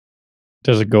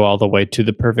 Does it go all the way to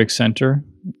the perfect center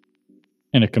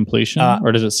in a completion,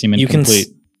 or does it seem incomplete?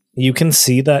 You can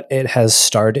see that it has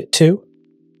started to.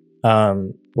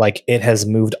 Like it has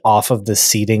moved off of the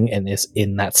seating and is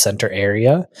in that center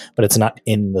area, but it's not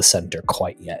in the center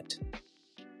quite yet.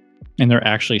 And they're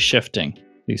actually shifting,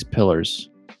 these pillars.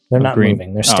 They're of not green.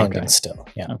 moving. They're standing Okay. still.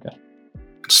 Yeah. Okay.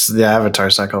 It's the Avatar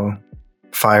cycle.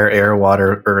 Fire, air,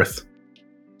 water, earth.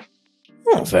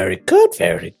 Oh, very good.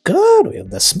 Very good. We have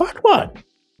the smart one.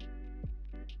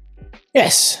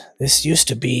 Yes, this used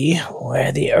to be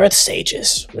where the Earth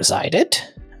Sages resided.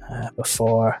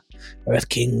 before Earth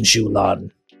King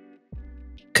Julon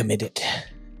committed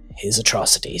his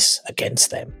atrocities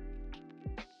against them.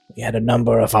 We had a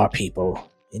number of our people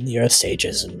in the Earth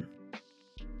Sages, and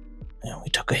we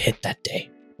took a hit that day.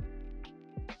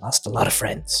 Lost a lot of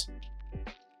friends.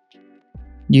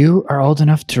 You are old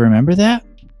enough to remember that?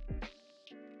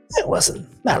 It wasn't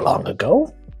that long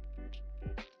ago.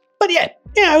 But yeah,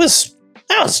 I was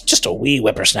just a wee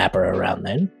whippersnapper around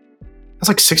then. That's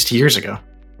like 60 years ago.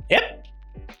 Yep.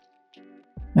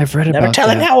 I've read Never about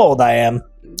telling that. how old I am.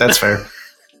 That's fair.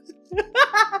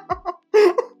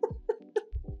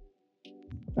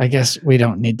 I guess we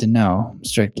don't need to know,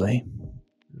 strictly.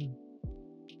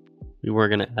 We were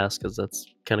going to ask because that's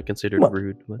kind of considered What?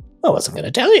 rude. But I wasn't going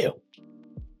to tell you.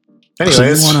 So you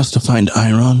Anyways, want us to find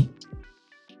Iron?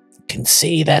 Can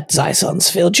see that Zyson's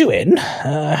filled you in.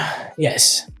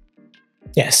 Yes.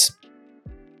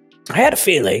 I had a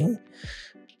feeling,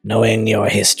 knowing your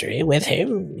history with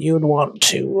him, you'd want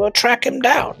to track him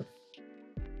down.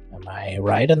 Am I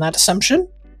right in that assumption?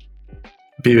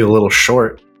 be a little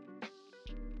short.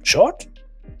 Short?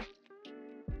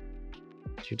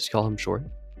 did you just call him short?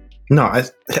 No, I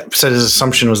said his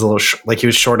assumption was a little like he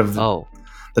was short of Oh,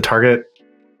 the target.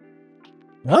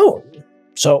 Oh.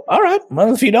 So, all right.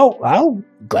 Well, if you don't, I'll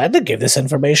gladly give this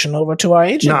information over to our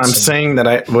agents. No, I'm saying that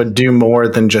I would do more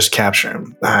than just capture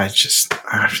him. I just,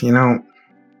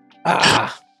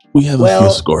 We have a Well-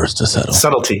 few scores to settle.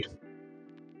 subtlety.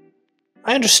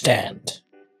 I understand.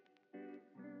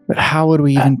 But how would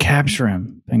we even capture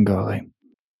him, Bengali?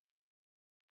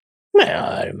 Well,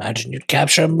 I imagine you'd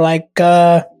capture him like,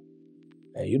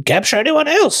 you'd capture anyone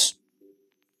else.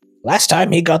 Last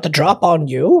time he got the drop on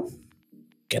you,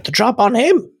 get the drop on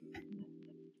him.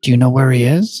 Do you know where he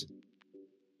is?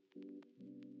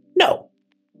 No.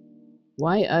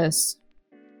 Why us?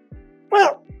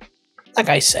 Well, like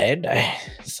I said, I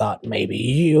thought maybe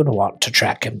you'd want to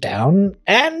track him down,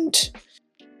 and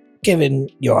given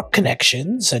your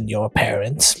connections and your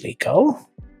parents, Liko,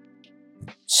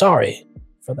 sorry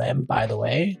for them, by the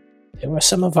way. They were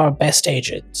some of our best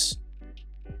agents.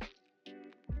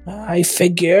 I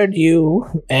figured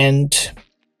you, and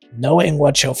knowing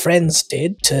what your friends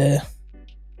did to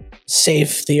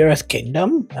save the Earth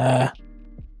Kingdom,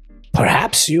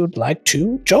 perhaps you'd like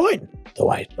to join the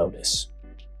White Lotus.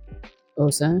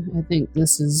 Osa, I think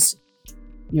this is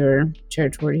your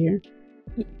territory here.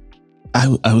 I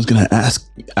was gonna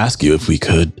ask you if we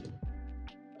could.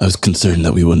 I was concerned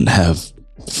that we wouldn't have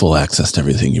full access to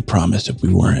everything you promised if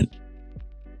we weren't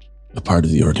a part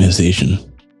of the organization.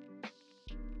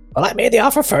 Well, I made the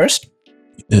offer first,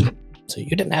 You did. so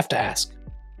you didn't have to ask.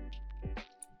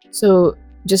 So,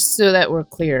 just so that we're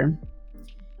clear,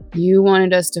 you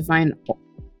wanted us to find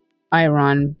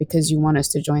Iron because you want us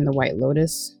to join the White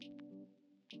Lotus?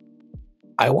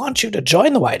 I want you to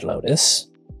join the White Lotus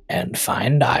and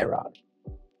find Iron.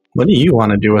 What do you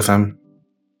want to do with him?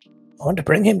 I want to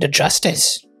bring him to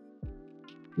justice.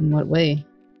 In what way?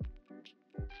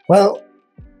 Well,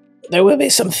 there will be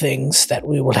some things that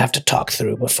we will have to talk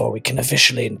through before we can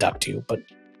officially induct you, but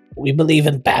we believe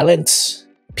in balance,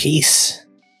 peace,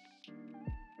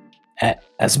 at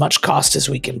as much cost as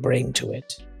we can bring to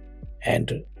it.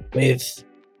 And with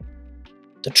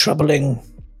the troubling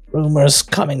rumors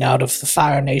coming out of the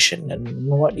Fire Nation and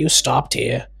what you stopped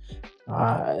here,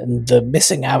 and the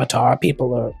missing Avatar,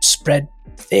 people are spread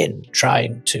thin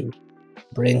trying to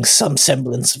bring some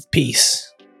semblance of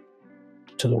peace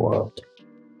to the world.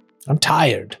 I'm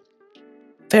tired.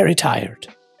 Very tired.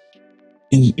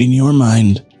 In your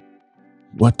mind,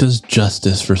 what does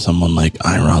justice for someone like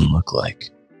Iron look like?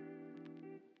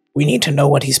 We need to know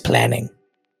what he's planning.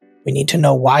 We need to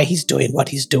know why he's doing what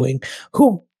he's doing.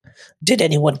 Who did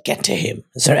anyone get to him?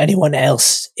 Is there anyone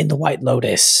else in the White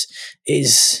Lotus?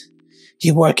 Is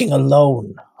he working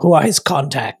alone? Who are his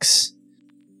contacts?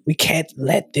 We can't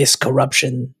let this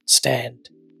corruption stand.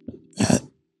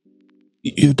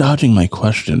 You're dodging my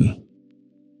question.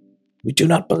 We do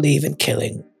not believe in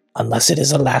killing unless it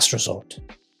is a last resort.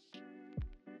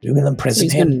 We will imprison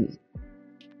He's him.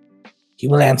 He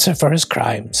will answer for his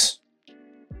crimes.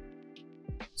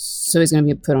 So he's going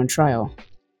to be put on trial.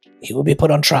 He will be put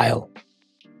on trial.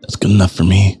 That's good enough for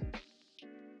me.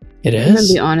 It I'm going to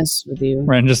is? be honest with you.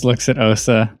 Ren just looks at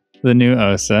Osa, the new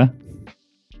Osa,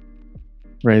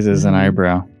 raises an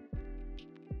eyebrow.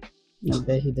 I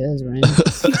bet he does, right?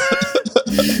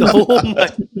 Oh my!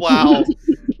 Wow.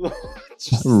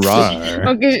 Rawr.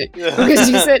 Okay, because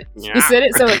you said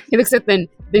it, so he looks at the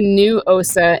new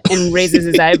Osa and raises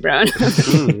his eyebrow.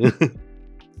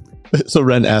 So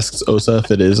Ren asks Osa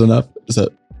if it is enough. Is that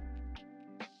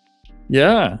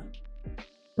Yeah.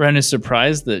 Ren is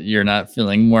surprised that you're not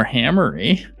feeling more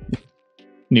hammery.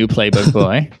 New playbook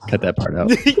boy. Cut that part out.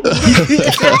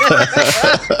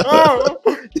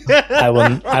 I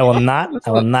will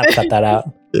not cut that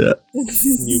out. Yeah.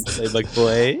 New playbook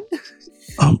boy.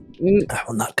 I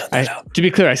will not cut that out. To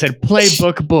be clear, I said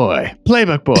playbook boy.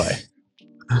 Playbook boy.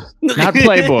 Not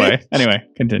playboy. Anyway,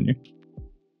 continue.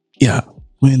 Yeah.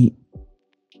 When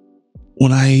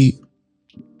I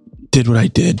did what I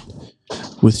did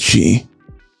with G,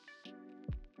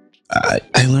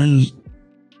 I learned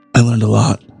a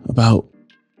lot about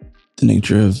the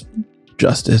nature of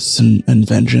justice and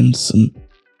vengeance, and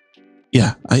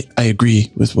yeah, I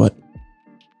agree with what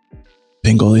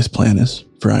Pengole's plan is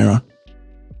for Iron.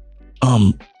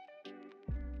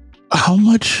 How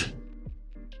much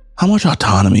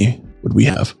autonomy would we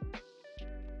have?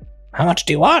 How much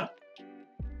do you want?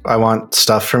 I want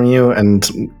stuff from you and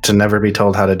to never be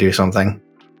told how to do something.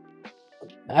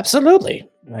 Absolutely.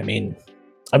 I mean,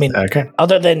 Okay.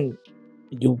 other than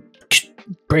you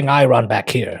bring Iron back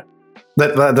here.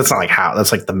 That's not like how.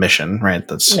 That's like the mission, right?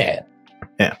 That's Yeah.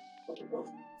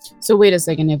 So wait a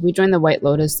second. If we join the White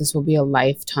Lotus, this will be a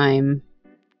lifetime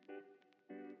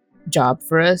job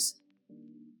for us.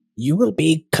 You will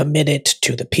be committed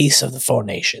to the peace of the four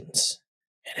nations.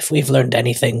 And if we've learned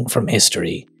anything from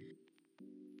history,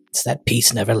 it's that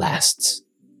peace never lasts.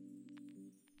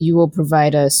 You will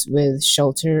provide us with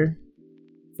shelter,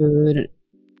 food,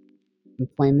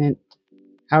 employment.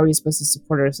 How are we supposed to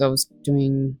support ourselves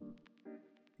doing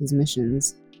these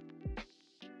missions?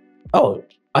 Oh,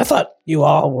 I thought you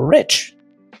all were rich.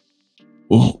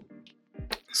 Well,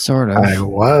 Sort of. I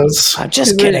was. I'm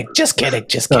just kidding. Just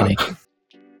kidding.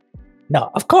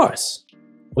 No, of course.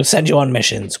 We'll send you on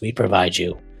missions. We provide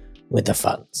you with the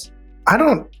funds. I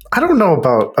don't know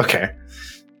about. Okay.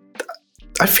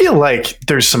 I feel like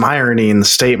there's some irony in the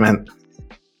statement,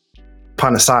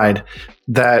 pun aside,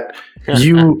 that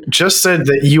you just said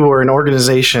that you were an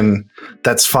organization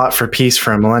that's fought for peace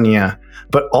for a millennia,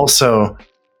 but also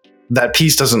that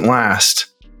peace doesn't last.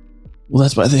 well,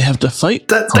 that's why they have to fight.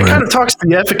 That kind of talks to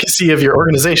the efficacy of your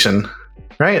organization,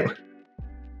 right?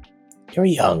 You're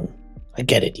young. I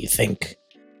get it. You think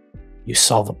you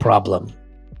solve a problem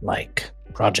like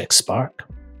Project Spark,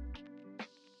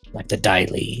 like the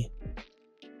Daily,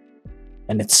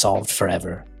 and it's solved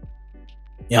forever.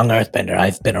 Young Earthbender,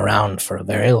 I've been around for a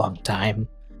very long time.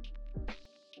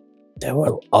 There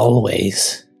will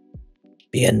always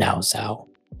be a Naozao.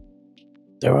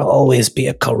 There will always be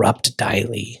a corrupt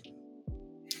Daily.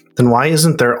 Then why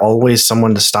isn't there always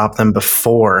someone to stop them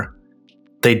before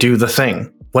they do the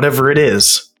thing? Whatever it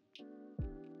is.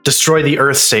 Destroy the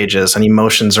Earth sages and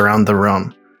emotions around the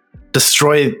room.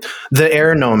 Destroy the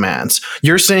air nomads.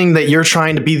 You're saying that you're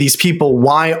trying to be these people.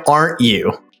 Why aren't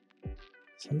you?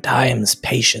 Sometimes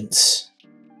patience.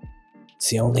 It's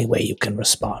the only way you can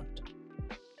respond.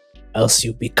 Else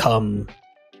you become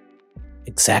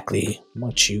exactly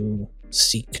what you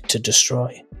seek to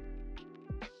destroy.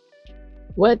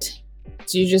 What?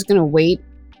 So you're just gonna wait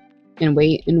and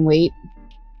wait and wait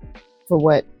for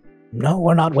what? No,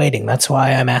 we're not waiting. That's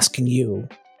why I'm asking you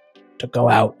to go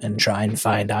out and try and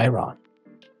find Iron.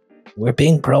 We're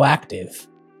being proactive.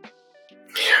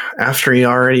 After he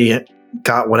already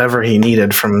got whatever he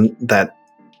needed from that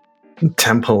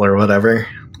temple or whatever.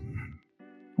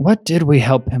 What did we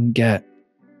help him get,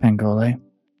 Pengole?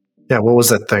 Yeah, what was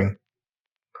that thing?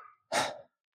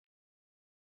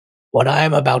 What I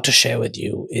am about to share with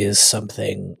you is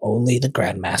something only the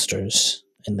Grandmasters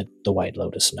and the White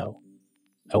Lotus know.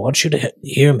 I want you to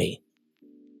hear me.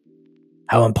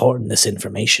 How important this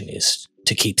information is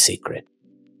to keep secret.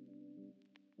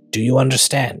 Do you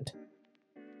understand?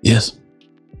 Yes.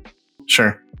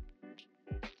 Sure.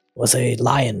 Was a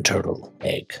lion turtle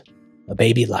egg. A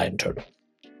baby lion turtle.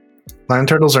 Lion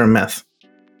turtles are a myth.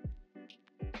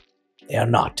 They are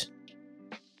not.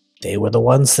 They were the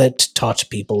ones that taught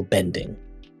people bending.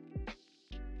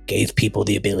 Gave people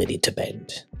the ability to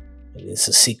bend. It is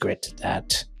a secret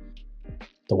that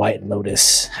the White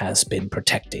Lotus has been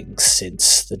protecting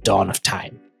since the dawn of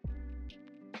time.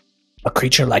 A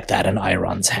creature like that in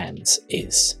Iron's hands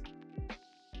is...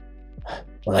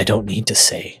 Well, I don't need to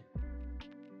say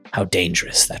how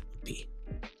dangerous that would be.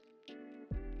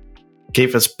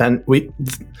 Gave us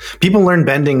people learn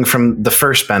bending from the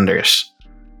first benders,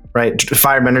 right?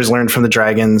 Firebenders learned from the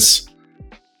dragons.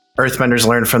 Earthbenders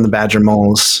learned from the badger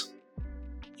moles.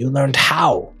 You learned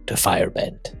how to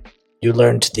firebend. You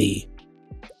learned the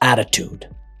attitude.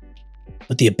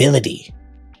 But the ability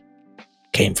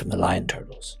came from the lion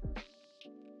turtles.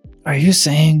 Are you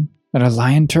saying that a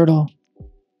lion turtle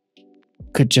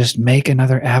could just make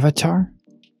another avatar?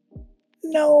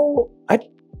 No,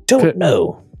 don't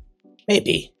know.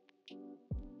 Maybe.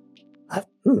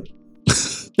 Well,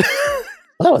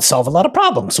 that would solve a lot of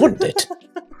problems, wouldn't it?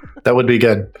 That would be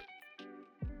good.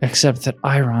 Except that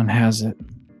Iron has it.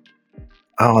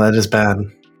 Oh, that is bad.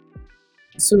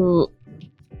 So,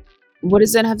 what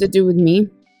does that have to do with me?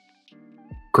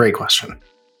 Great question.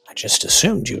 I just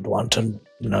assumed you'd want to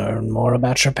learn more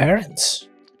about your parents.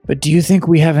 But do you think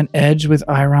we have an edge with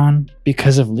Iron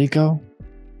because of Liko?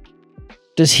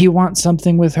 Does he want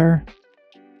something with her?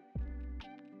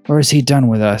 Or is he done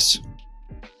with us?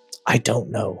 I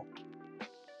don't know.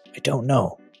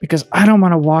 Because I don't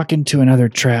want to walk into another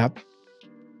trap.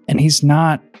 And he's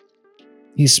not.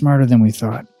 He's smarter than we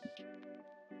thought.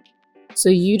 So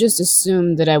you just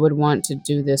assumed that I would want to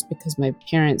do this because my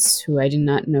parents, who I did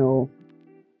not know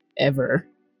ever,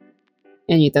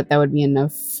 and you thought that would be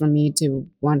enough for me to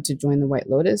want to join the White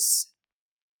Lotus?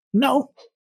 No.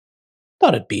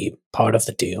 Thought it'd be part of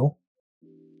the deal.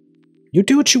 You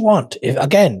do what you want.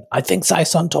 Again, I think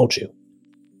Zai-san told you.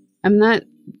 I'm not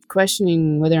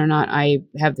questioning whether or not I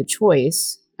have the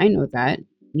choice. I know that.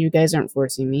 You guys aren't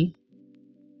forcing me.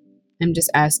 I'm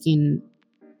just asking,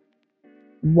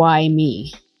 why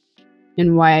me?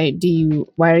 And why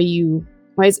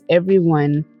is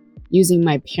everyone using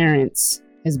my parents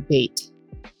as bait?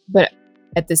 But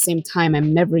at the same time,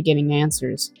 I'm never getting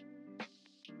answers.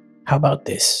 How about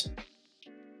this?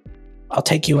 I'll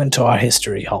take you into our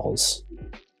history halls.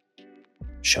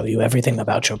 Show you everything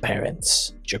about your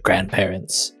parents, your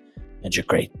grandparents, and your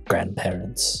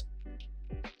great-grandparents.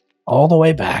 All the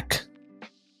way back.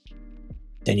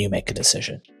 Then you make a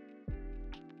decision.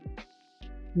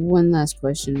 One last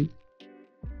question.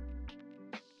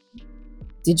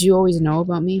 Did you always know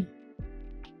about me?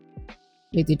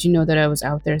 Like, did you know that I was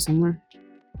out there somewhere?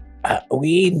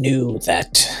 We knew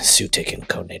that Sutik and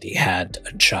Konedi had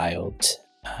a child.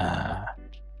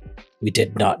 We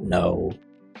did not know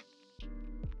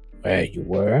where you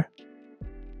were.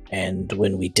 And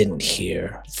when we didn't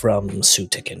hear from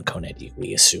Sutik and Konedi,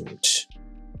 we assumed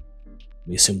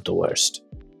the worst.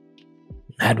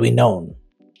 Had we known,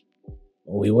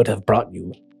 we would have brought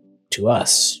you to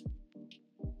us.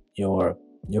 Your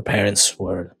parents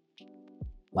were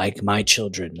like my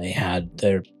children. They had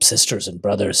their sisters and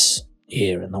brothers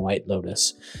here in the White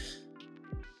Lotus.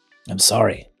 I'm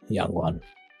sorry, young one.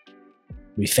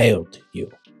 We failed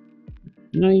you.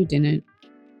 No, you didn't.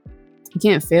 You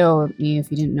can't fail me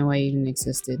if you didn't know I even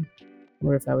existed,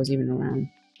 or if I was even around.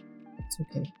 It's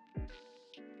okay.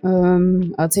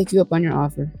 I'll take you up on your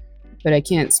offer, but I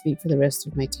can't speak for the rest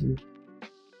of my team.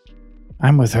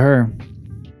 I'm with her.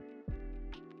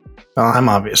 Well, I'm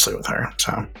obviously with her,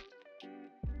 so.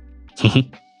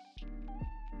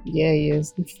 Yeah, he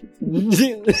is.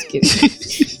 Just kidding.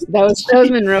 That was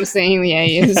Monroe saying, yeah,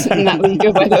 he is. Not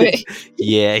Liko, by the way.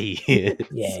 Yeah, he is.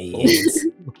 Yeah, he is.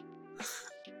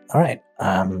 All right.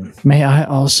 May I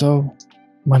also,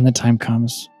 when the time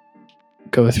comes,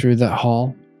 go through that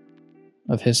hall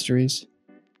of histories?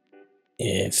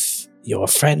 If your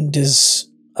friend is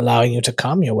allowing you to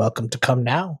come, you're welcome to come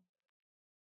now.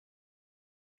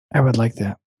 I would like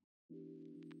that.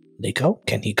 Liko,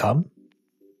 can he come?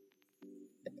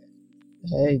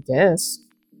 I guess.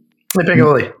 Hey,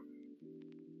 Piccoli.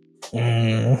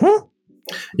 Mm-hmm.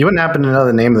 You wouldn't happen to know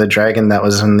the name of the dragon that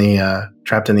was in the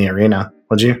trapped in the arena,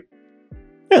 would you?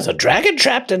 There's a dragon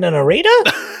trapped in an arena?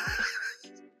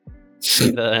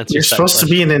 You're supposed to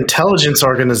be an intelligence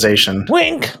organization.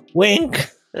 Wink, wink.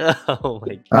 Oh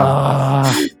my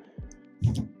god.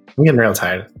 I'm getting real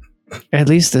tired. At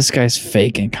least this guy's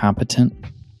fake incompetent.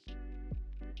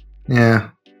 Yeah.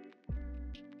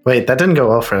 Wait, that didn't go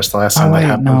well for us the last time that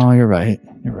happened. No, you're right.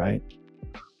 You're right.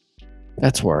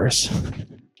 That's worse.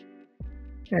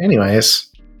 Anyways,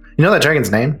 you know that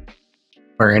dragon's name?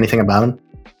 Or anything about him?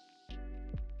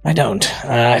 I don't.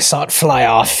 I saw it fly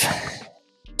off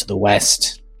to the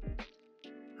west.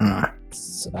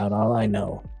 That's about all I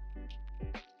know.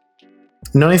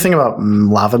 You know anything about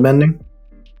lava bending?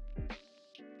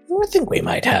 I think we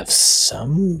might have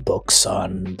some books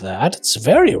on that. It's a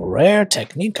very rare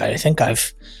technique. I think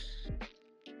the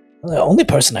only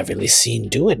person I've really seen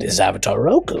do it is Avatar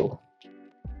Roku.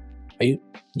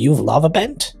 You've lava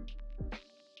bent?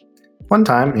 One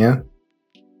time, yeah.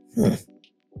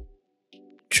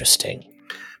 Interesting.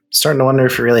 Starting to wonder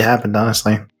if it really happened,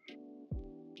 honestly.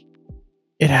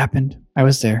 It happened. I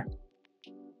was there.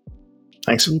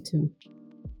 Thanks. Me too.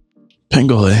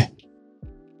 Pangole.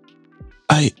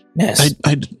 Yes.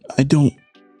 I don't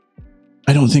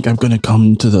think I'm going to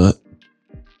come to the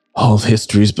Hall of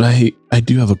Histories, but I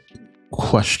do have a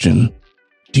question.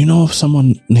 Do you know if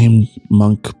someone named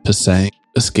Monk Pasang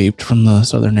escaped from the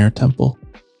Southern Air Temple?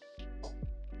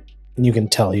 And you can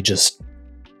tell he just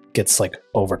gets like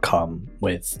overcome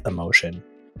with emotion.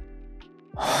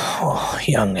 Oh,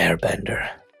 young airbender.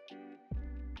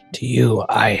 To you,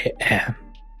 I am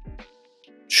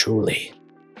truly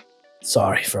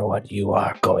sorry for what you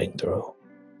are going through.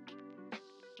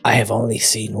 I have only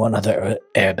seen one other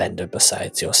airbender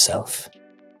besides yourself.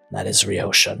 That is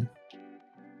Ryoshan.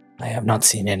 I have not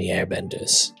seen any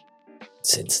airbenders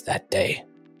since that day.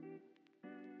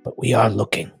 But we are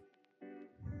looking.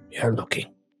 We are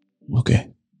looking.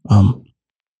 Okay.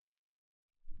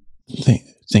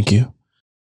 Thank you.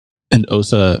 And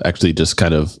Osa actually just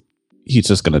he's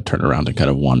just going to turn around and kind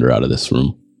of wander out of this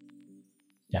room.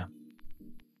 Yeah.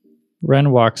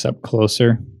 Ren walks up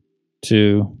closer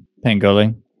to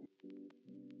Pangoli.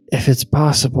 If it's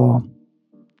possible,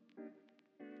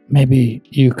 maybe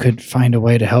you could find a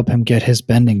way to help him get his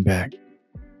bending back.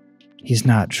 He's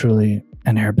not truly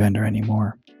an airbender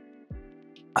anymore.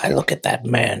 I look at that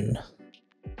man,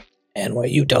 and where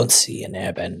you don't see an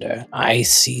airbender, I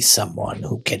see someone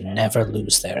who can never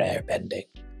lose their airbending.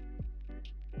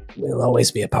 We'll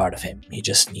always be a part of him. He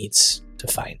just needs to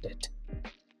find it.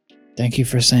 Thank you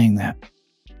for saying that.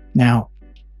 Now,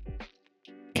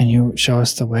 can you show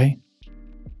us the way?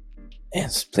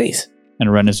 Yes, please.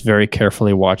 And Ren is very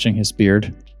carefully watching his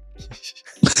beard.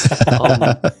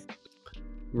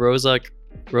 Rozak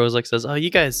says, "Oh, you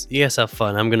guys have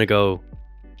fun. I'm gonna go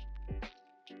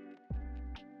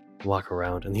walk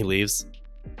around," and he leaves.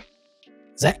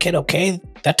 Is that kid okay?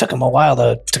 That took him a while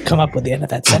to come up with the end of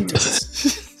that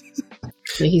sentence.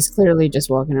 Yeah, he's clearly just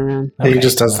walking around. He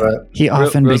just does that. He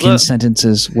often begins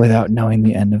sentences without knowing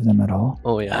the end of them at all.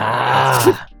 Oh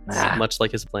yeah. Much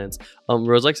like his plans.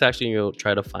 Rozak's actually going to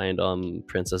try to find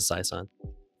Princess Zaisan.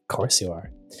 Of course you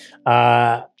are.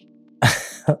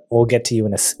 We'll get to you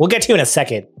in a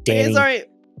second, Danny. Sorry.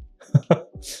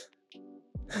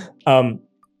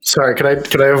 Sorry,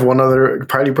 could I have one other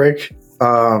party break?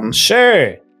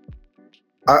 Sure.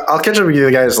 I'll catch up with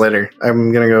you guys later.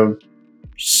 I'm gonna go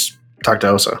talk to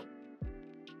Osa,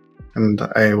 and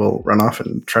I will run off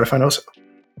and try to find Osa.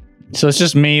 So it's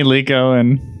just me, Liko,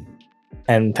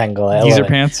 and Pangoli. Geezer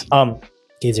Pants.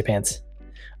 Geezer Pants.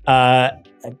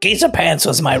 Geezer Pants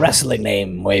was my wrestling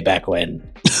name way back when.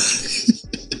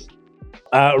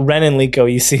 Ren and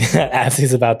Liko, you see that as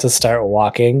he's about to start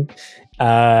walking,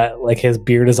 like his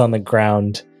beard is on the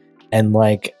ground, and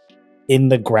like in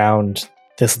the ground,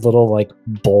 this little like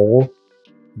bowl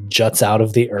juts out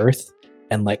of the earth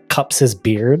and like cups his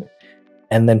beard,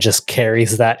 and then just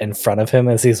carries that in front of him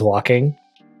as he's walking.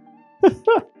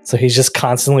 So he's just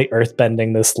constantly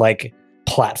earthbending this like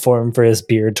platform for his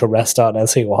beard to rest on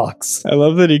as he walks. I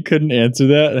love that he couldn't answer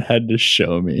that and had to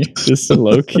show me. Just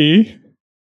low key.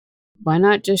 Why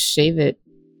not just shave it?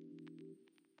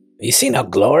 You seen how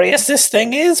glorious this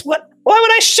thing is? Why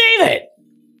would I shave it?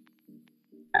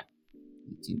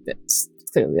 Dude, that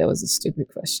was a stupid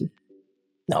question.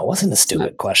 No, it wasn't a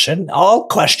stupid question. All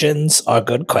questions are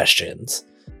good questions.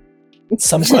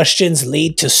 Some questions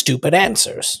lead to stupid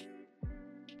answers.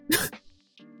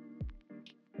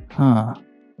 Huh.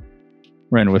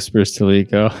 Ren whispers to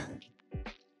Liko.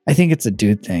 I think it's a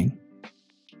dude thing.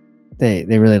 They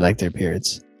really like their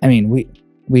beards. I mean, we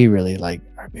really like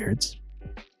our beards.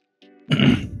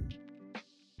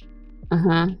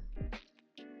 Uh-huh.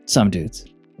 Some dudes.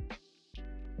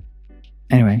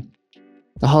 Anyway,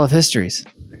 the Hall of Histories.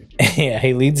 Yeah,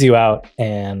 he leads you out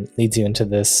and leads you into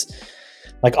this,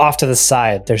 like off to the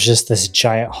side, there's just this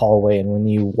giant hallway, and when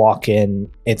you walk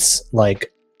in, it's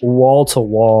like wall to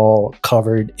wall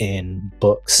covered in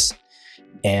books,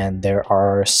 and there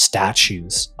are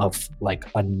statues of like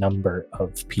a number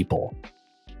of people.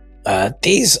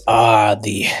 These are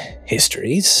the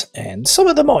histories and some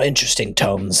of the more interesting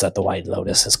tomes that the White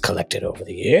Lotus has collected over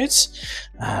the years.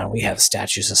 We have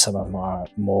statues of some of our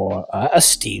more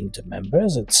esteemed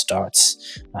members. It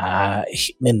starts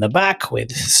in the back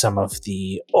with some of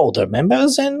the older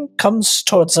members and comes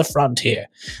towards the front here.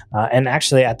 And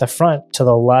actually at the front to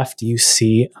the left, you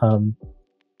see,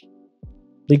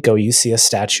 Liko, you see a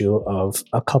statue of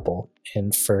a couple.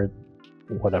 And for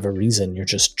whatever reason, you're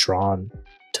just drawn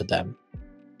to them.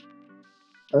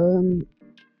 Who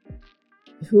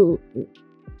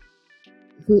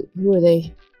are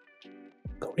they?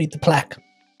 Go read the plaque.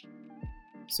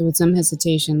 So with some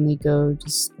hesitation, Liko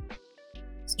just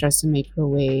starts to make her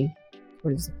way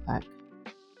towards the plaque.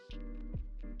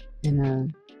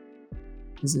 And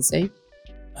what does it say?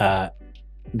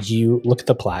 You look at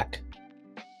the plaque.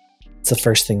 It's the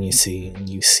first thing you see, and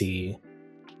you see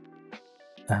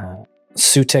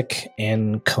Sutik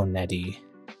and Konetti,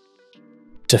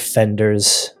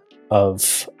 defenders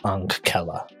of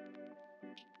Ankh-Kela.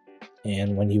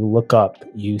 And when you look up,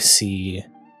 you see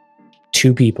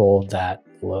two people that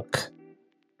look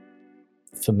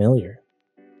familiar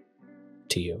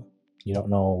to you. You don't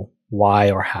know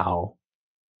why or how,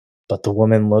 but the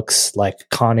woman looks like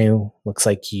Kanu, looks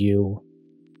like you.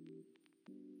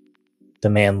 The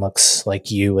man looks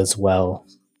like you as well.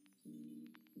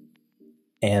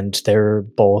 And they're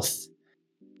both...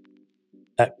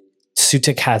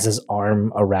 Sutik has his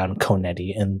arm around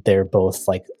Konetti, and they're both,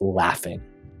 like, laughing.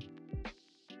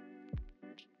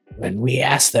 When we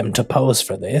asked them to pose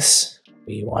for this,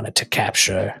 we wanted to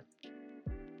capture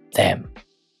them.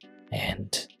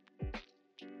 And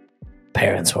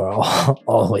parents were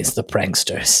always the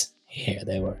pranksters. Here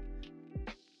they were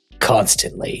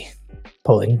constantly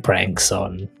pulling pranks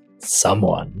on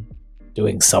someone,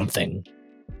 doing something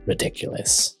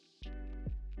ridiculous.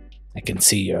 I can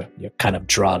see you're kind of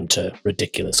drawn to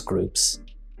ridiculous groups.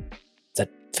 Is that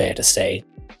fair to say?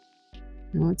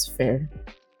 No, it's fair.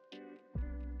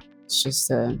 It's just,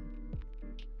 I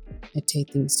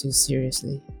take things too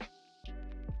seriously.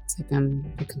 It's like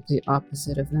I'm the complete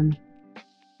opposite of them.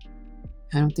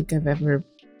 I don't think I've ever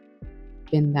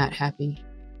been that happy.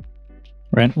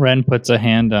 Ren puts a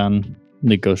hand on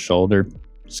Nico's shoulder,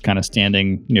 just kind of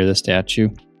standing near the statue,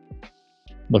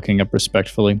 looking up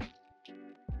respectfully.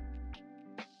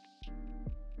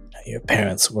 Your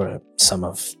parents were some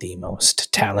of the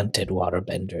most talented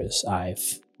waterbenders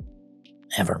I've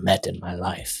ever met in my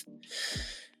life.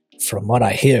 From what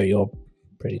I hear, you're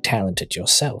pretty talented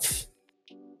yourself.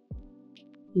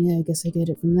 Yeah, I guess I get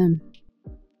it from them.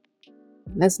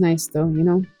 That's nice, though, you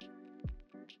know?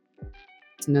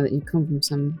 To know that you come from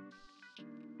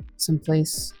some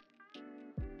place.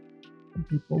 Some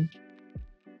people.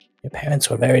 Your parents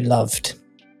were very loved.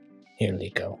 Here,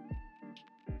 Liko.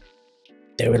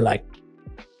 They were like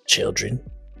children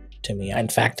to me. In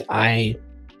fact, I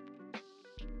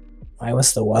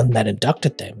was the one that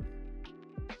inducted them.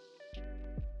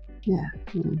 Yeah.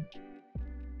 Well,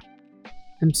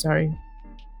 I'm sorry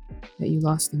that you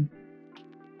lost them.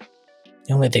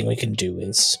 The only thing we can do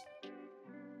is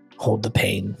hold the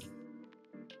pain,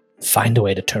 find a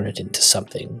way to turn it into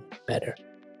something better.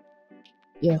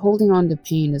 Yeah, holding on to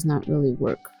pain does not really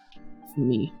work for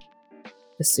me.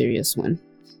 A serious one.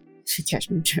 If you catch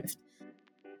my drift.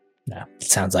 Now, it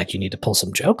sounds like you need to pull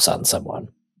some jokes on someone.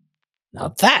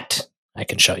 Now that I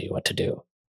can show you what to do.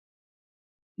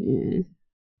 Yeah.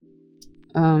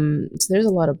 So there's a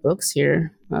lot of books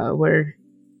here. Where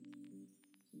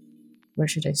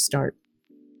should I start?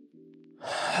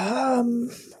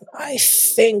 I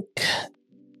think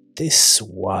this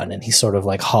one, and he sort of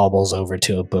like hobbles over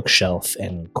to a bookshelf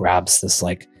and grabs this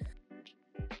like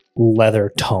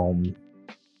leather tome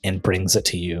and brings it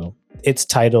to you. It's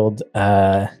titled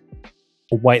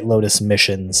White Lotus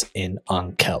Missions in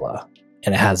Ankela,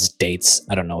 and it has dates.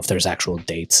 I don't know if there's actual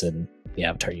dates in the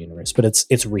Avatar universe, but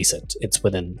it's recent. It's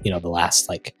within, the last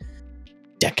like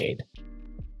decade.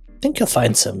 I think you'll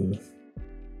find some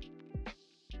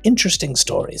interesting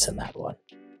stories in that one.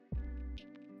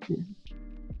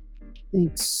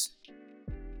 Thanks.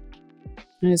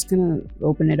 I'm just gonna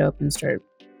open it up and start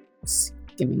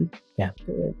skimming. Yeah.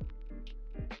 through it.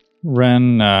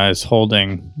 Ren is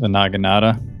holding the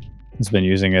Naginata. He's been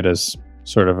using it as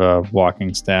sort of a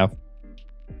walking staff.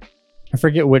 I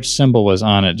forget which symbol was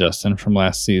on it, Justin, from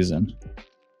last season.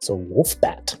 It's a wolf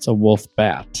bat. It's a wolf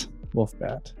bat. Wolf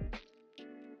bat.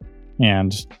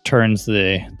 And turns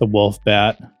the wolf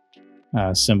bat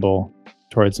symbol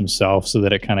towards himself so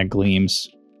that it kind of gleams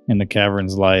in the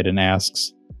cavern's light and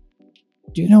asks,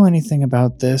 "Do you know anything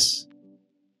about this?"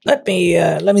 Let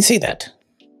me see that.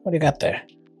 What do you got there?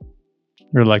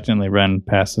 Reluctantly, Ren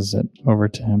passes it over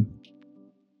to him.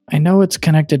 "I know it's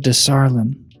connected to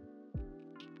Sarlin,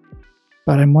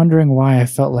 but I'm wondering why I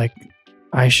felt like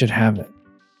I should have it."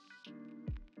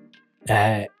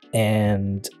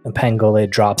 And Pangole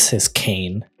drops his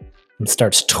cane and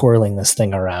starts twirling this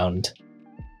thing around.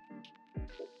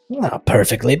 Well,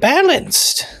 perfectly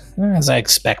balanced, as I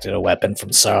expected a weapon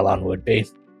from Sarlon would be.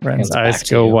 Ren's eyes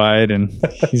go wide, and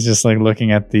he's just like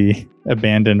looking at the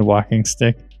abandoned walking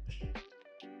stick.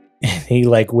 And he,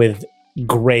 like, with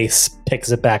grace,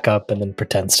 picks it back up and then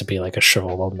pretends to be like a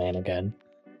shriveled old man again.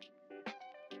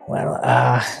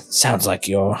 Well, sounds like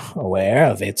you're aware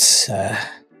of its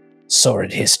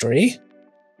sordid history.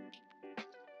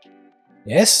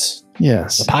 Yes?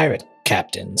 Yes. The pirate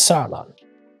captain, Sarlon.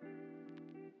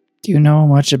 Do you know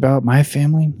much about my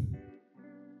family?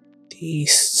 The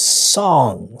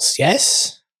songs,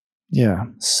 yes? Yeah.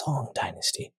 Song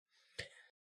Dynasty.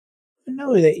 I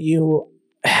know that you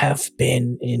have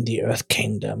been in the Earth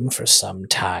Kingdom for some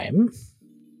time,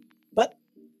 but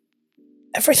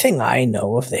Everything I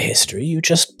know of the history, you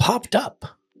just popped up.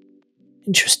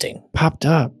 Interesting. Popped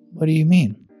up? What do you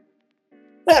mean?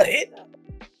 Well,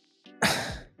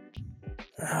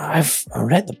 I've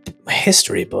read the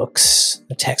history books,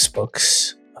 the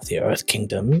textbooks of the Earth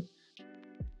Kingdom.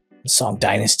 The Song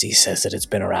Dynasty says that it's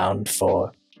been around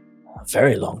for a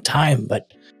very long time,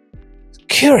 but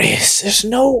curious, there's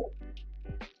no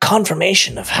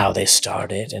confirmation of how they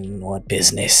started and what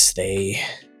business they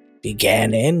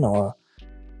began in or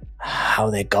how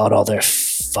they got all their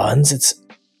funds.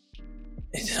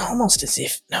 It's almost as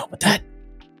if, no, but that'd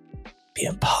be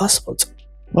impossible.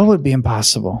 What would be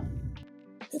impossible?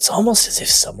 It's almost as if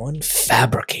someone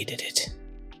fabricated it.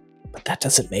 But that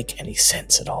doesn't make any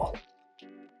sense at all.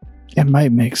 It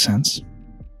might make sense.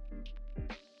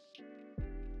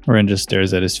 Ren just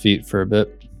stares at his feet for a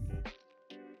bit.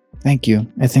 Thank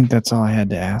you. I think that's all I had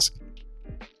to ask.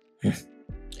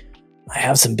 I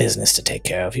have some business to take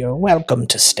care of. You're welcome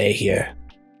to stay here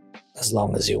as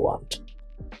long as you want.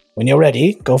 When you're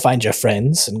ready, go find your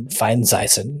friends and find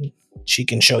Zyson. She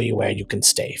can show you where you can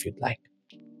stay if you'd like.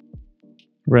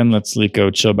 Ren lets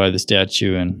Liko chill by the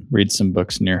statue and read some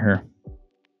books near her.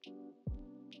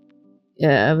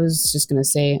 Yeah, I was just gonna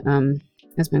say,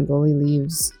 as Mangoli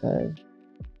leaves,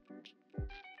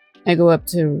 I go up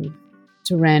to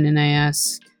Ren and I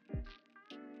ask,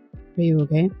 "Are you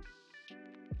okay?"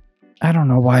 I don't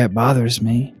know why it bothers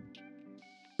me,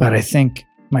 but I think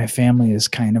my family is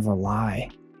kind of a lie.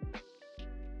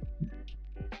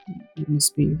 You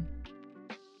must be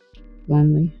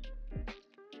lonely.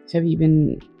 Have you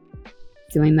been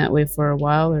feeling that way for a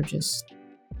while or just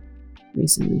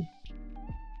recently?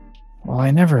 Well,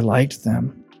 I never liked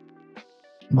them.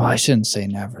 Well, I shouldn't say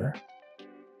never.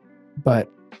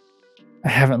 But I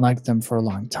haven't liked them for a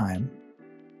long time.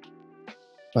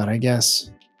 But I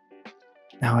guess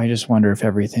now I just wonder if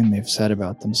everything they've said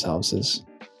about themselves is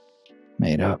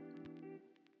made up.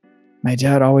 My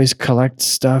dad always collects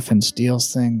stuff and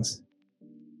steals things.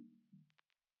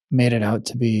 Made it out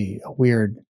to be a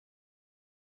weird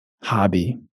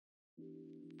hobby.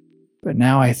 But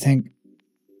now I think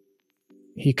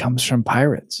he comes from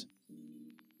pirates.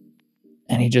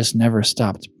 And he just never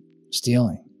stopped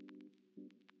stealing.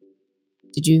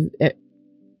 Did you...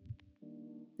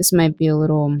 this might be a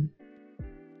little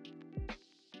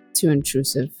too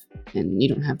intrusive, and you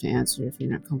don't have to answer if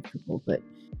you're not comfortable, but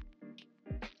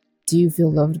do you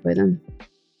feel loved by them?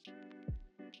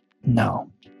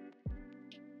 No.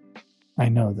 I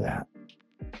know that.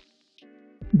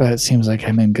 But it seems like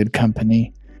I'm in good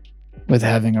company with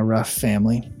having a rough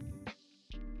family.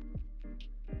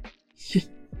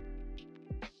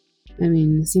 I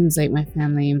mean, it seems like my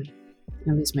family,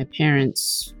 at least my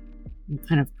parents, are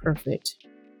kind of perfect.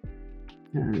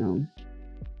 I don't know.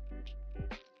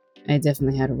 I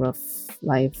definitely had a rough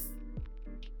life.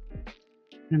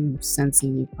 I'm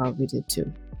sensing you probably did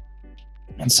too.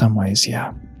 In some ways,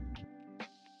 yeah.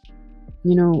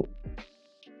 You know,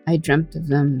 I dreamt of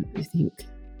them, I think.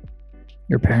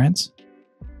 Your parents?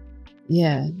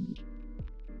 Yeah.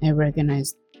 I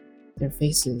recognized their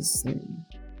faces.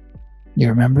 You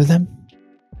remember them?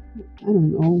 I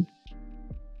don't know.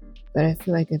 But I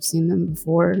feel like I've seen them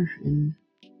before, and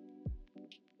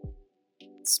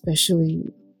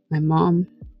especially my mom.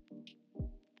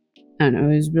 I don't know,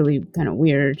 it was really kind of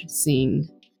weird seeing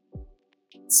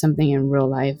something in real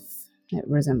life that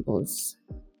resembles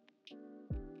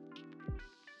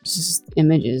just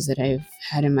images that I've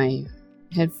had in my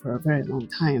head for a very long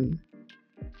time.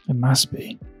 It must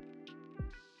be.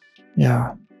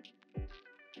 Yeah.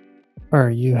 Are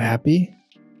you happy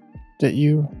that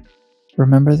you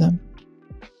remember them?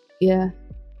 Yeah.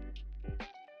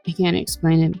 I can't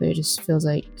explain it, but it just feels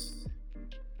like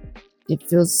it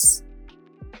feels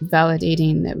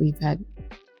validating that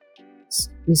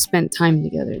we spent time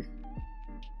together.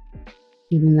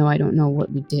 Even though I don't know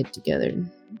what we did together,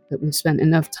 but we spent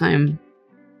enough time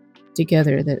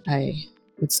together that I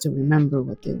would still remember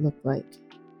what they looked like.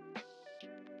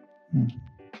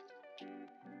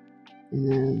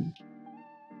 And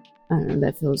I don't know,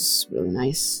 that feels really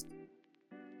nice.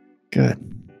 Good.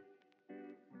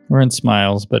 Ren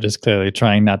smiles, but is clearly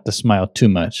trying not to smile too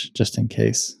much, just in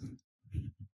case.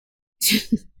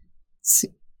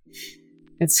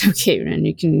 It's okay, Ren.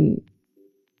 You can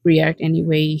react any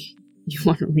way you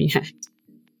want to react.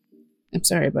 I'm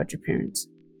sorry about your parents,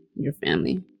 your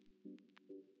family.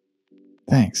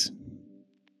 Thanks.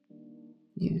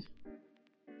 Yeah.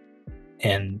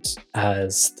 And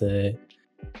as the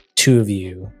two of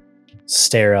you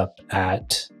stare up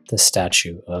at the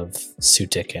statue of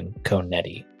Sutik and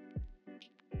Konetti,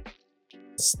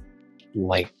 it's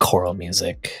like choral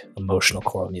music, emotional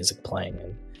choral music playing,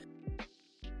 and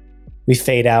we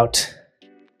fade out.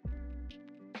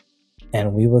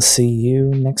 And we will see you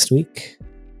next week.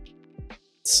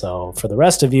 So for the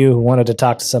rest of you who wanted to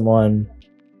talk to someone,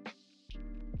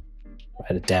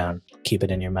 write it down. Keep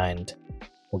it in your mind.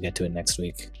 We'll get to it next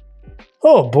week.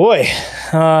 Oh boy.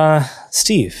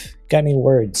 Steve, got any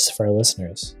words for our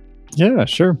listeners? Yeah,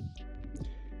 sure.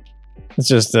 It's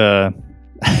just I'm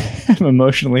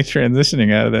emotionally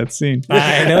transitioning out of that scene.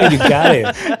 I know, you got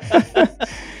it.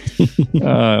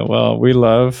 Well, we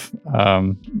love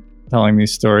telling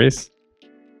these stories.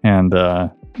 And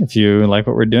if you like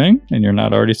what we're doing and you're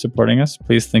not already supporting us,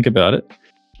 please think about it.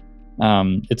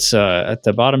 It's at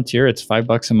the bottom tier. It's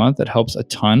 $5 a month. It helps a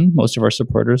ton. Most of our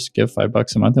supporters give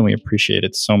 $5 a month, and we appreciate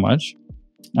it so much.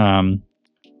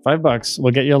 $5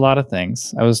 will get you a lot of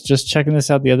things. I was just checking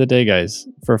this out the other day, guys.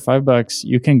 For $5,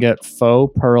 you can get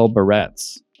faux pearl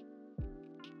barrettes.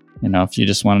 You know, if you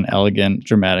just want an elegant,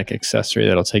 dramatic accessory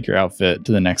that'll take your outfit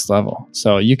to the next level.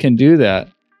 So you can do that.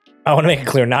 I want to make it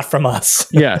clear, not from us.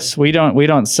 Yes, we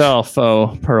don't sell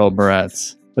faux pearl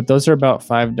barrettes, but those are about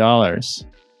 $5.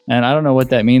 And I don't know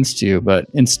what that means to you, but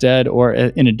instead, or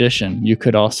in addition, you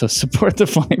could also support the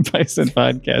Flying Bison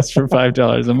podcast for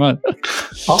 $5 a month.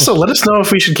 Also, let us know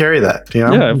if we should carry that. You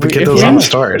know, Yeah, we get those on the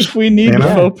stars. If we need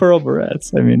faux pearl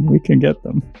barrettes, I mean, we can get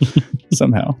them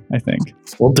somehow, I think.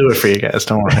 We'll do it for you guys.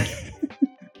 Don't worry.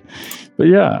 But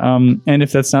yeah, and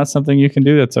if that's not something you can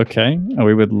do, that's okay.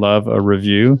 We would love a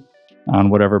review on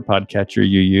whatever podcatcher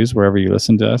you use, wherever you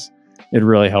listen to us. It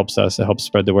really helps us. It helps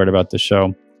spread the word about the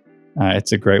show.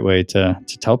 It's a great way to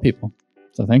tell people.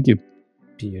 So thank you.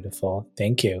 Beautiful.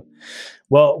 Thank you.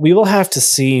 Well, we will have to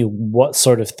see what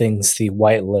sort of things the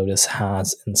White Lotus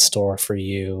has in store for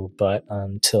you. But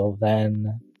until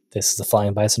then, this is the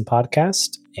Flying Bison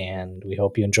podcast, and we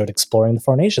hope you enjoyed exploring the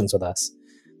Four Nations with us.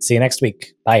 See you next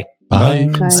week. Bye. Bye.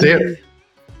 Bye. See ya.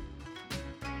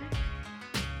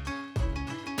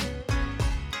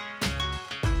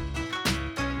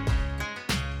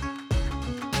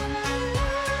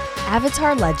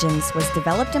 Avatar Legends was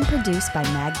developed and produced by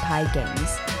Magpie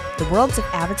Games. The worlds of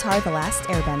Avatar The Last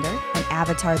Airbender and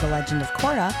Avatar The Legend of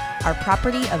Korra are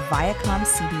property of Viacom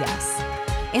CBS.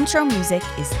 Intro music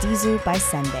is Dizu by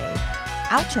Senbei.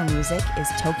 Outro music is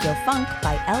Tokyo Funk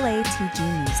by LATG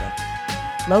Music.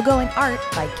 Logo and art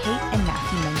by Kate and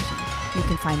Matthew Menke. You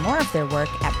can find more of their work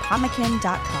at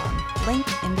pomakin.com, link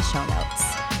in the show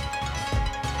notes.